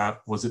in, year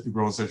out, was it the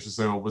Grands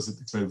Echezeaux or was it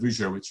the Clos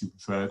Vougeot which you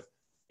preferred?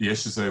 The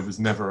Echezeaux was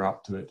never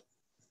up to it.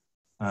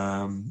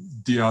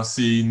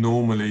 DRC,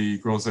 normally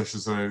Grands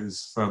Echezeaux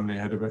is firmly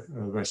ahead of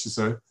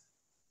Echezeaux.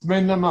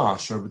 Domaine La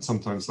Marche, I would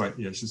sometimes like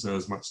the Echezeaux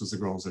as much as the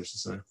Grands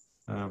Echezeaux,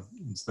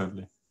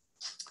 incidentally.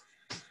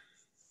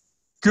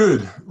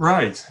 Good,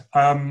 right.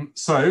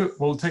 So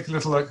we'll take a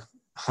little look.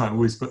 I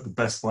always put the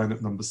best wine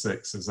at number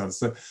 6, as I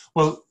said.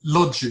 Well,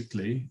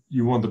 logically,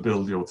 you want to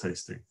build your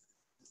tasting.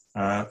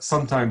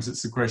 Sometimes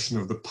it's a question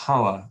of the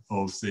power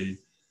of the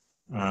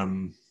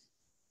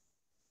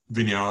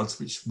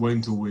vineyards, which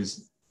won't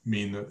always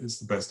mean that it's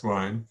the best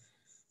wine,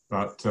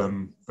 but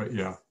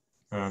yeah.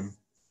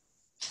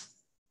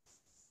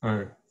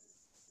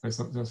 It's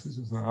not just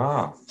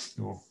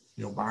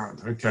you're bad.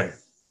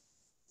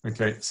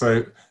 Okay.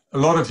 So a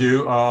lot of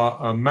you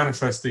are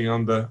manifesting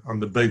under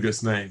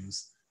bogus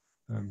names.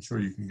 I'm sure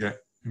you can get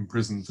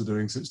imprisoned for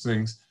doing such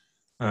things,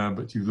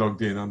 but you've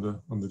logged in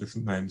under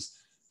different names.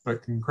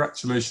 But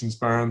congratulations,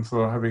 Baron,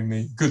 for having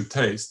the good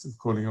taste of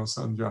calling your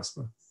son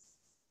Jasper.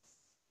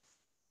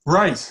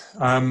 Right.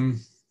 And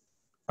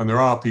there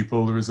are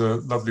people, there is a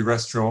lovely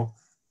restaurant,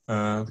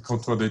 the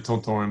Comptoir des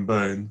Tontons in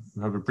Beaune,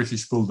 who have a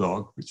British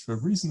bulldog, which for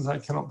reasons I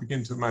cannot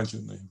begin to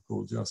imagine they have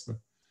called Jasper.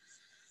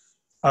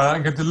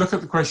 I'm going to look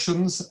at the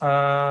questions,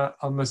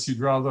 unless you'd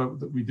rather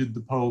that we did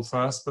the poll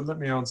first, but let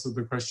me answer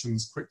the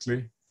questions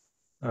quickly.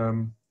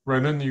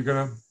 Ronan, are you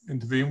going to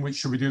intervene?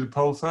 Should we do the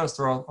poll first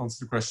or I'll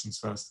answer the questions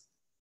first?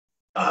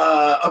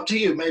 Up to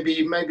you.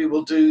 Maybe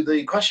we'll do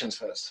the questions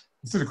first.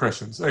 Let's do the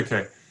questions.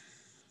 Okay.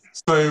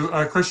 So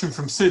a question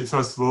from Sid,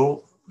 first of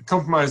all. The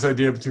compromise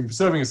idea between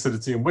preserving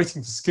acidity and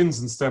waiting for skins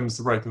and stems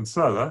to ripen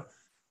further.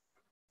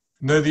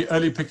 No, the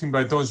early picking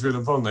by Dangeville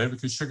and Volnay,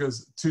 because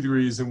sugar's 2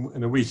 degrees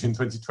in a week in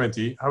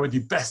 2020. How would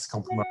you best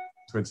compromise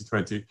in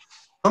 2020?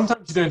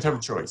 Sometimes you don't have a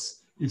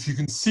choice. If you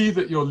can see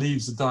that your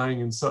leaves are dying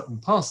in certain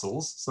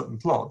parcels, certain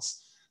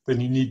plots, then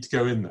you need to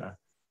go in there.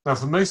 Now,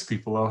 for most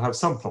people, I'll have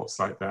some plots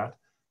like that.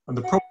 And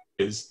the problem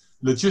is,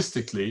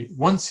 logistically,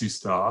 once you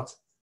start,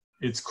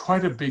 it's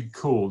quite a big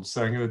call.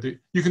 So I'm going to do,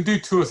 you can do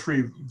 2 or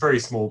 3 very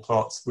small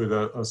plots with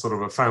a sort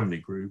of a family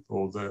group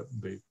or the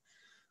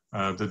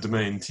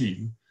domain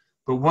team.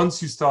 But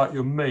once you start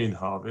your main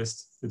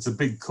harvest, it's a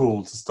big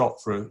call to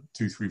stop for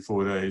 2, 3,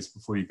 4 days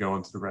before you go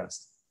on to the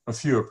rest. A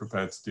few are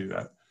prepared to do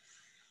that.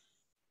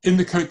 In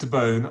the Côte de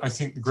Beaune, I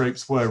think the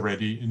grapes were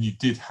ready and you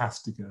did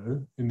have to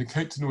go. In the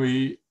Côte de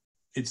Nuit,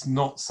 it's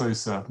not so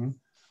certain.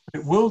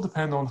 It will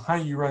depend on how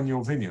you run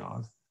your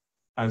vineyard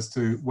as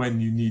to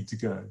when you need to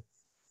go.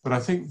 But I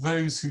think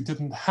those who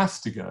didn't have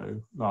to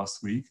go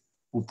last week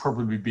will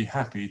probably be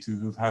happy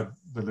to have had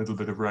the little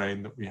bit of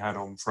rain that we had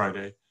on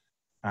Friday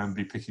and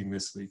be picking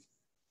this week.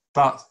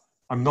 But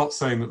I'm not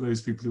saying that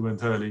those people who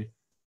went early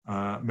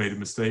made a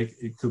mistake.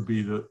 It could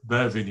be that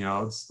their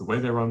vineyards, the way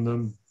they run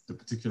them, the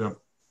particular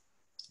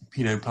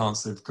Pinot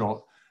plants they've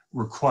got,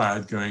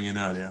 required going in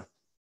earlier.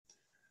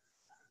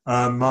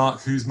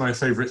 Mark, who's my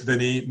favorite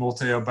Denis,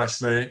 Mortet or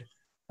Bachelet?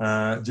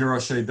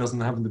 Durocher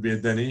doesn't happen to be a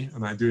Denis,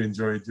 and I do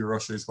enjoy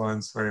Durocher's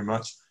wines very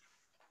much.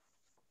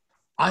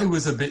 I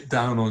was a bit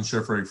down on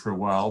Chevrolet for a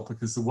while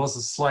because there was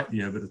a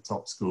slightly over the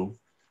top school.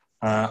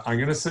 I'm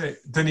going to say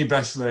Denis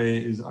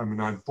Bachelet is, I mean,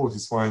 I bought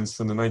his wines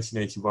from the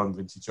 1981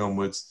 vintage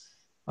onwards.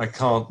 I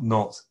can't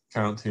not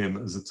count him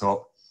as a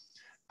top.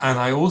 And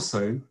I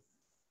also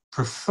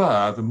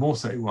prefer the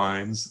Mortet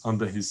wines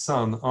under his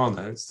son,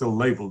 Arnaud. It's still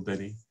labeled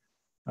Denis.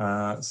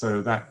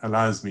 So that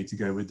allows me to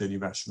go with Denis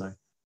Bachelet,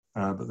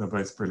 but they're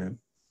both brilliant.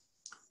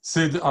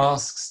 Sid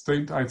asks,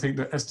 I think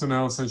that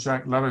Estonel,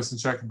 Saint-Jacques, Lavaux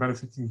Saint-Jacques are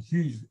benefiting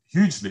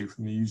hugely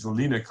from the usual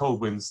Lina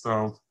Coldwind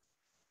style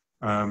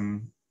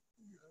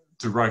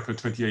to riper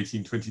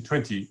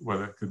 2018-2020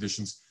 weather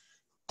conditions.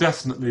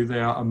 Definitely they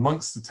are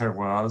amongst the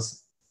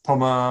terroirs,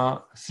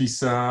 Pommard,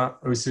 Fissa,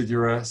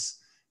 Auxey-Duras,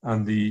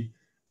 and the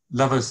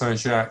Lavaux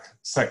Saint-Jacques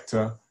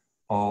sector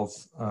of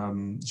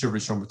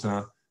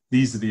Gevrey-Chambertin.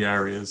 These are the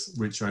areas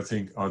which I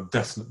think are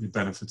definitely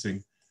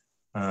benefiting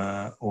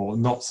or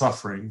not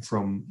suffering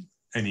from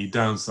any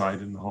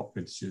downside in the hot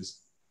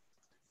vintages.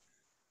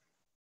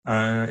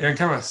 Jan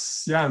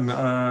Camas,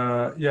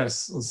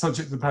 yes, on the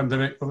subject of the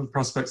pandemic, what are the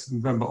prospects of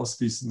November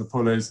Hospice and the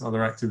Poles and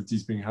other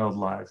activities being held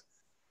live?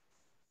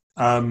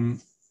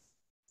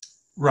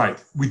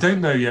 Right, we don't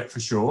know yet for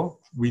sure.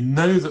 We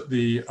know that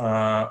the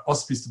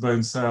Hospice de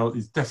Beaune sale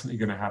is definitely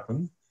going to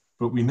happen,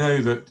 but we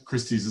know that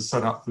Christie's is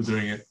set up for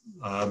doing it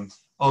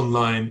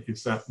online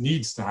if that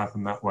needs to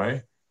happen that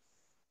way.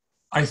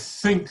 I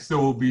think there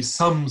will be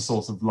some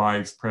sort of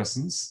live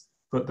presence,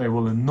 but they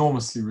will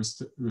enormously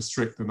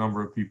restrict the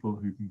number of people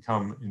who can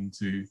come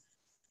into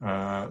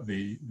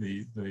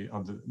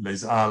under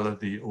Les Halles,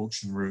 the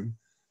auction room.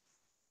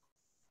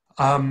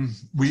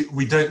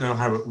 We don't know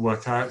how it will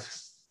work out.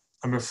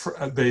 I'm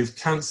afraid they've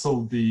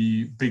cancelled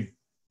the big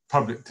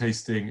public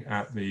tasting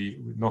at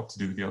not to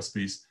do with the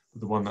Hospice,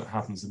 but the one that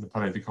happens in the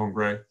Palais de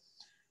Congrès.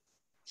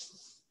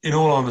 In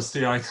all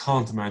honesty, I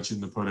can't imagine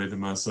the Palais de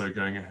Marceau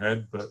going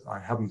ahead, but I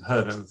haven't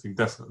heard anything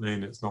definitely,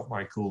 and it's not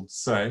my call to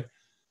say.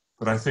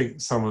 But I think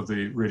some of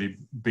the really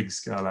big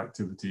scale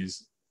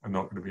activities are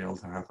not going to be able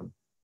to happen.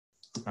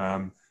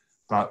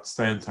 But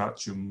stay in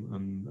touch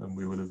and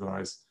we will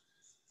advise.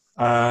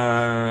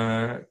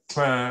 Claire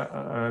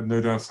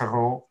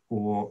Naudin-Ferrand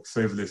or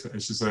Fèvre for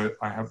Echezeaux.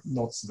 I have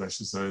lots of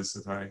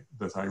Echezeaux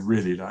that I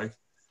really like.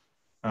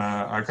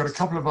 I've got a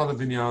couple of other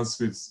vineyards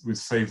with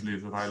Fèvre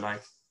that I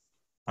like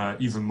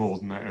even more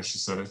than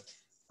Echezeaux.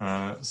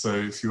 So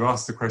if you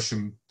ask the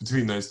question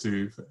between those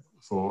two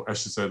for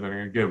Echezeaux, then I'm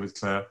going to go with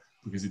Claire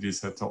because it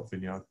is her top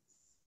vineyard.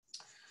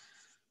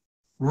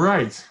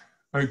 Right.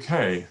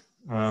 Okay.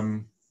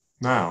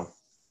 Now,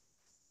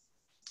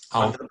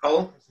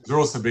 they're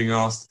also being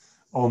asked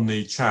on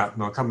the chat,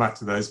 and I'll come back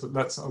to those,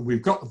 but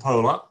we've got the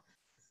poll up.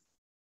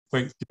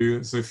 Thank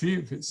you, Sophie,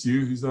 if it's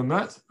you who's done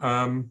that.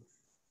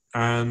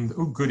 And,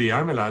 oh goody,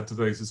 I'm allowed to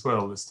vote as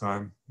well this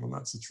time. Well,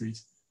 that's a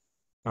treat.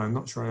 I'm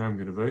not sure I am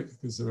going to vote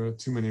because there are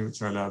too many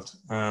which I loved.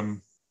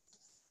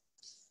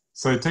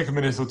 So take a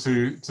minute or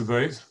two to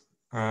vote.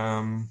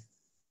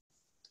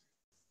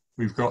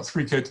 We've got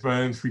 3 Côtes de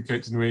Beaune, 3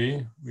 Côtes de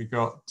Nuits. We've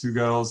got 2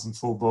 girls and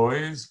 4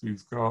 boys.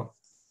 We've got...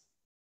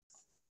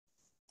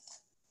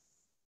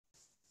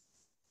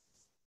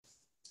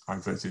 I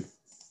voted.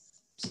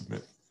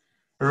 Submit.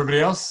 Everybody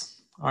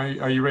else,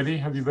 are you ready?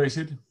 Have you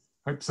voted?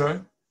 Hope so.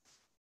 In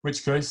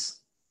which case,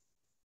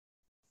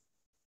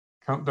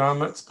 countdown.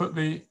 Let's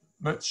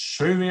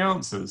show the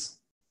answers.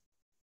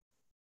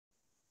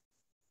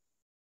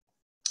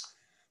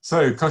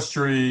 So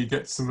Koscheri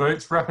gets some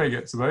votes, Rapé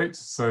gets a vote,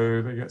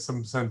 so they get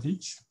some %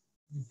 each.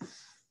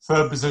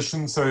 3rd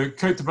position, so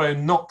Côtes de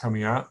Beaune not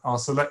coming out. Our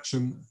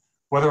selection,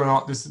 whether or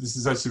not this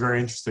is actually very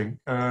interesting.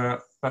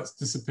 That's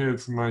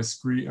disappeared from my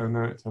screen. Oh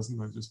no, it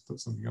hasn't. I just put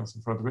something else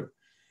in front of it.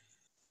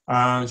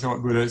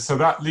 So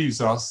that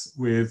leaves us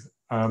with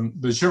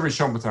the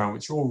Gevrey-Chambertin,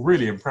 which all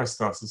really impressed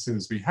us as soon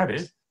as we had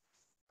it.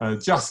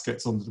 Just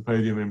gets onto the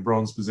podium in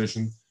bronze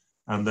position,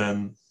 and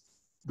then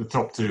the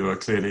top 2 are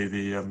clearly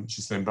the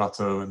Ghislaine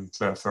Bateau and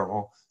Claire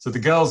Ferrand. So the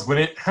girls win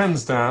it,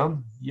 hands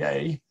down,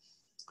 yay.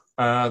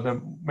 They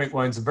make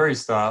wines of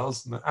various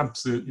styles, and that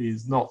absolutely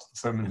is not a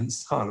feminine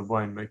style of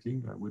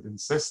winemaking, I would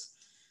insist.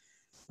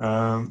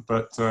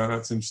 But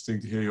that's interesting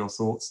to hear your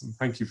thoughts, and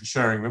thank you for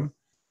sharing them.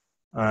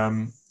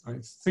 I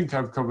think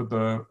I've covered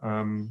the,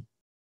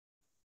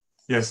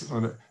 yes,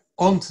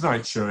 on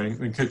tonight's showing,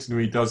 when Côtes de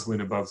Nuits does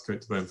win above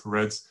Côtes de Beaune for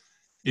reds,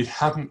 it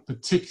hadn't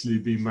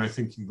particularly been my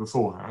thinking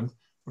beforehand,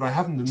 but I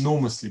haven't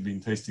enormously been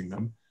tasting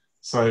them.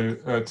 So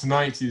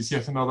tonight is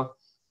yet another.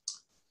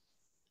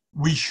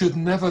 We should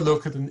never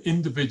look at an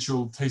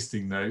individual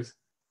tasting note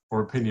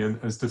or opinion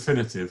as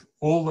definitive.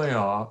 All they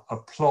are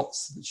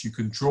plots that you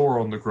can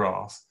draw on the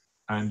graph,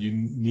 and you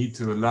need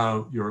to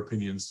allow your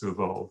opinions to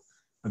evolve.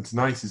 And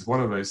tonight is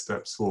one of those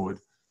steps forward,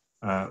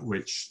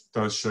 which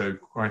does show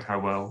quite how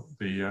well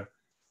the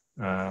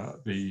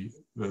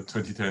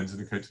 2010s and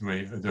the Côtes de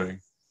Nuits are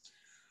doing.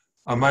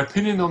 My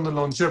opinion on the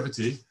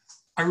longevity,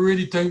 I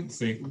really don't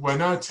think, we're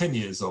now 10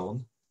 years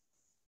on,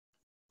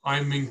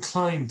 I'm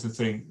inclined to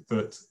think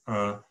that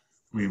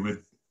we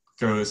would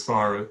go as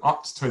far as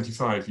up to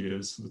 25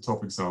 years for the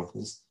top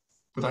examples,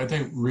 but I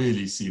don't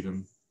really see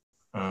them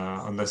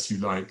unless you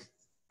like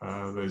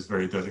those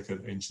very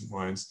delicate ancient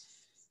wines.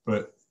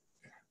 But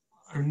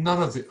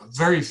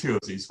very few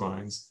of these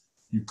wines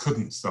you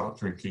couldn't start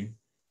drinking.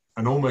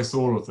 and almost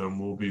all of them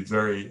will be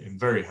in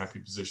very happy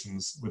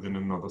positions within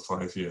another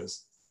 5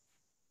 years.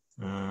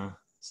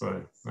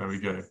 So there we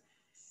go.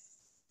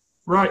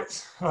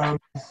 Right.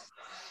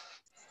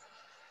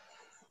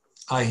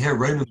 I hear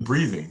Ronan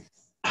breathing.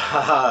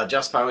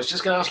 Jasper, I was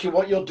just going to ask you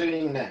what you're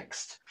doing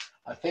next.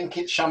 I think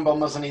it's Chambon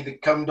Mazani de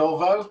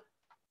Komdovo.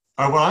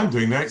 What I'm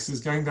doing next is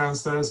going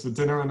downstairs for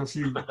dinner and a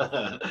few.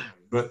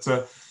 But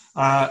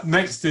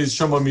next is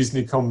Chambon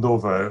Mazani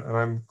Komdovo, and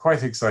I'm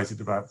quite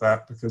excited about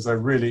that because it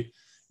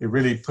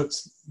really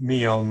puts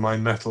me on my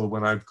mettle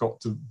when I've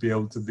got to be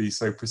able to be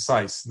so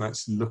precise and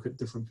actually look at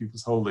different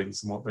people's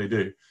holdings and what they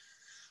do.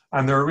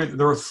 And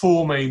there are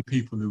 4 main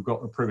people who've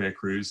got the Premier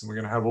Cruise, and we're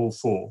going to have all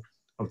 4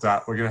 of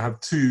that. We're going to have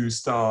 2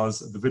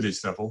 stars at the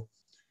village level.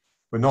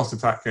 We're not, in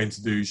fact, going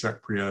to do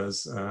Jacques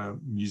Prieur's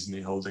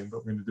Musini holding, but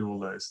we're going to do all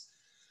those.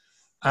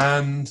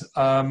 And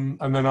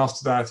then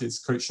after that,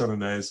 it's Côte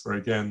Chalonnaise, where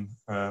again,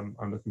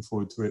 I'm looking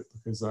forward to it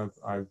because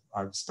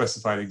I've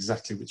specified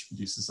exactly which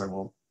producers I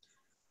want,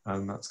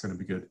 and that's going to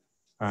be good.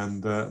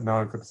 And now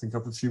I've got to think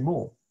up a few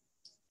more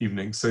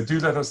evenings. So do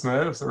let us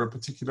know if there are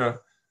particular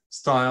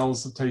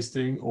styles of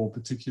tasting or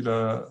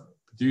particular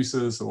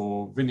producers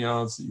or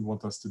vineyards that you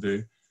want us to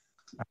do.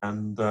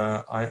 And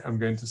I am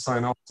going to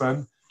sign off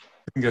then.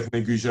 Didn't get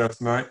any gougere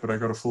tonight, but I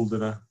got a full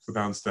dinner for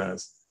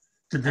downstairs.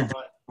 Good.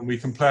 And we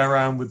can play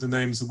around with the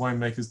names of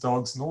winemakers'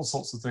 dogs and all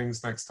sorts of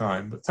things next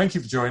time. But thank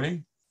you for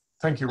joining.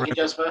 Thank you,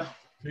 Jasper.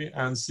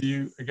 And see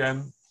you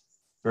again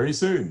very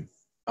soon.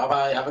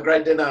 Bye-bye. Have a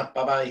great dinner.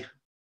 Bye-bye.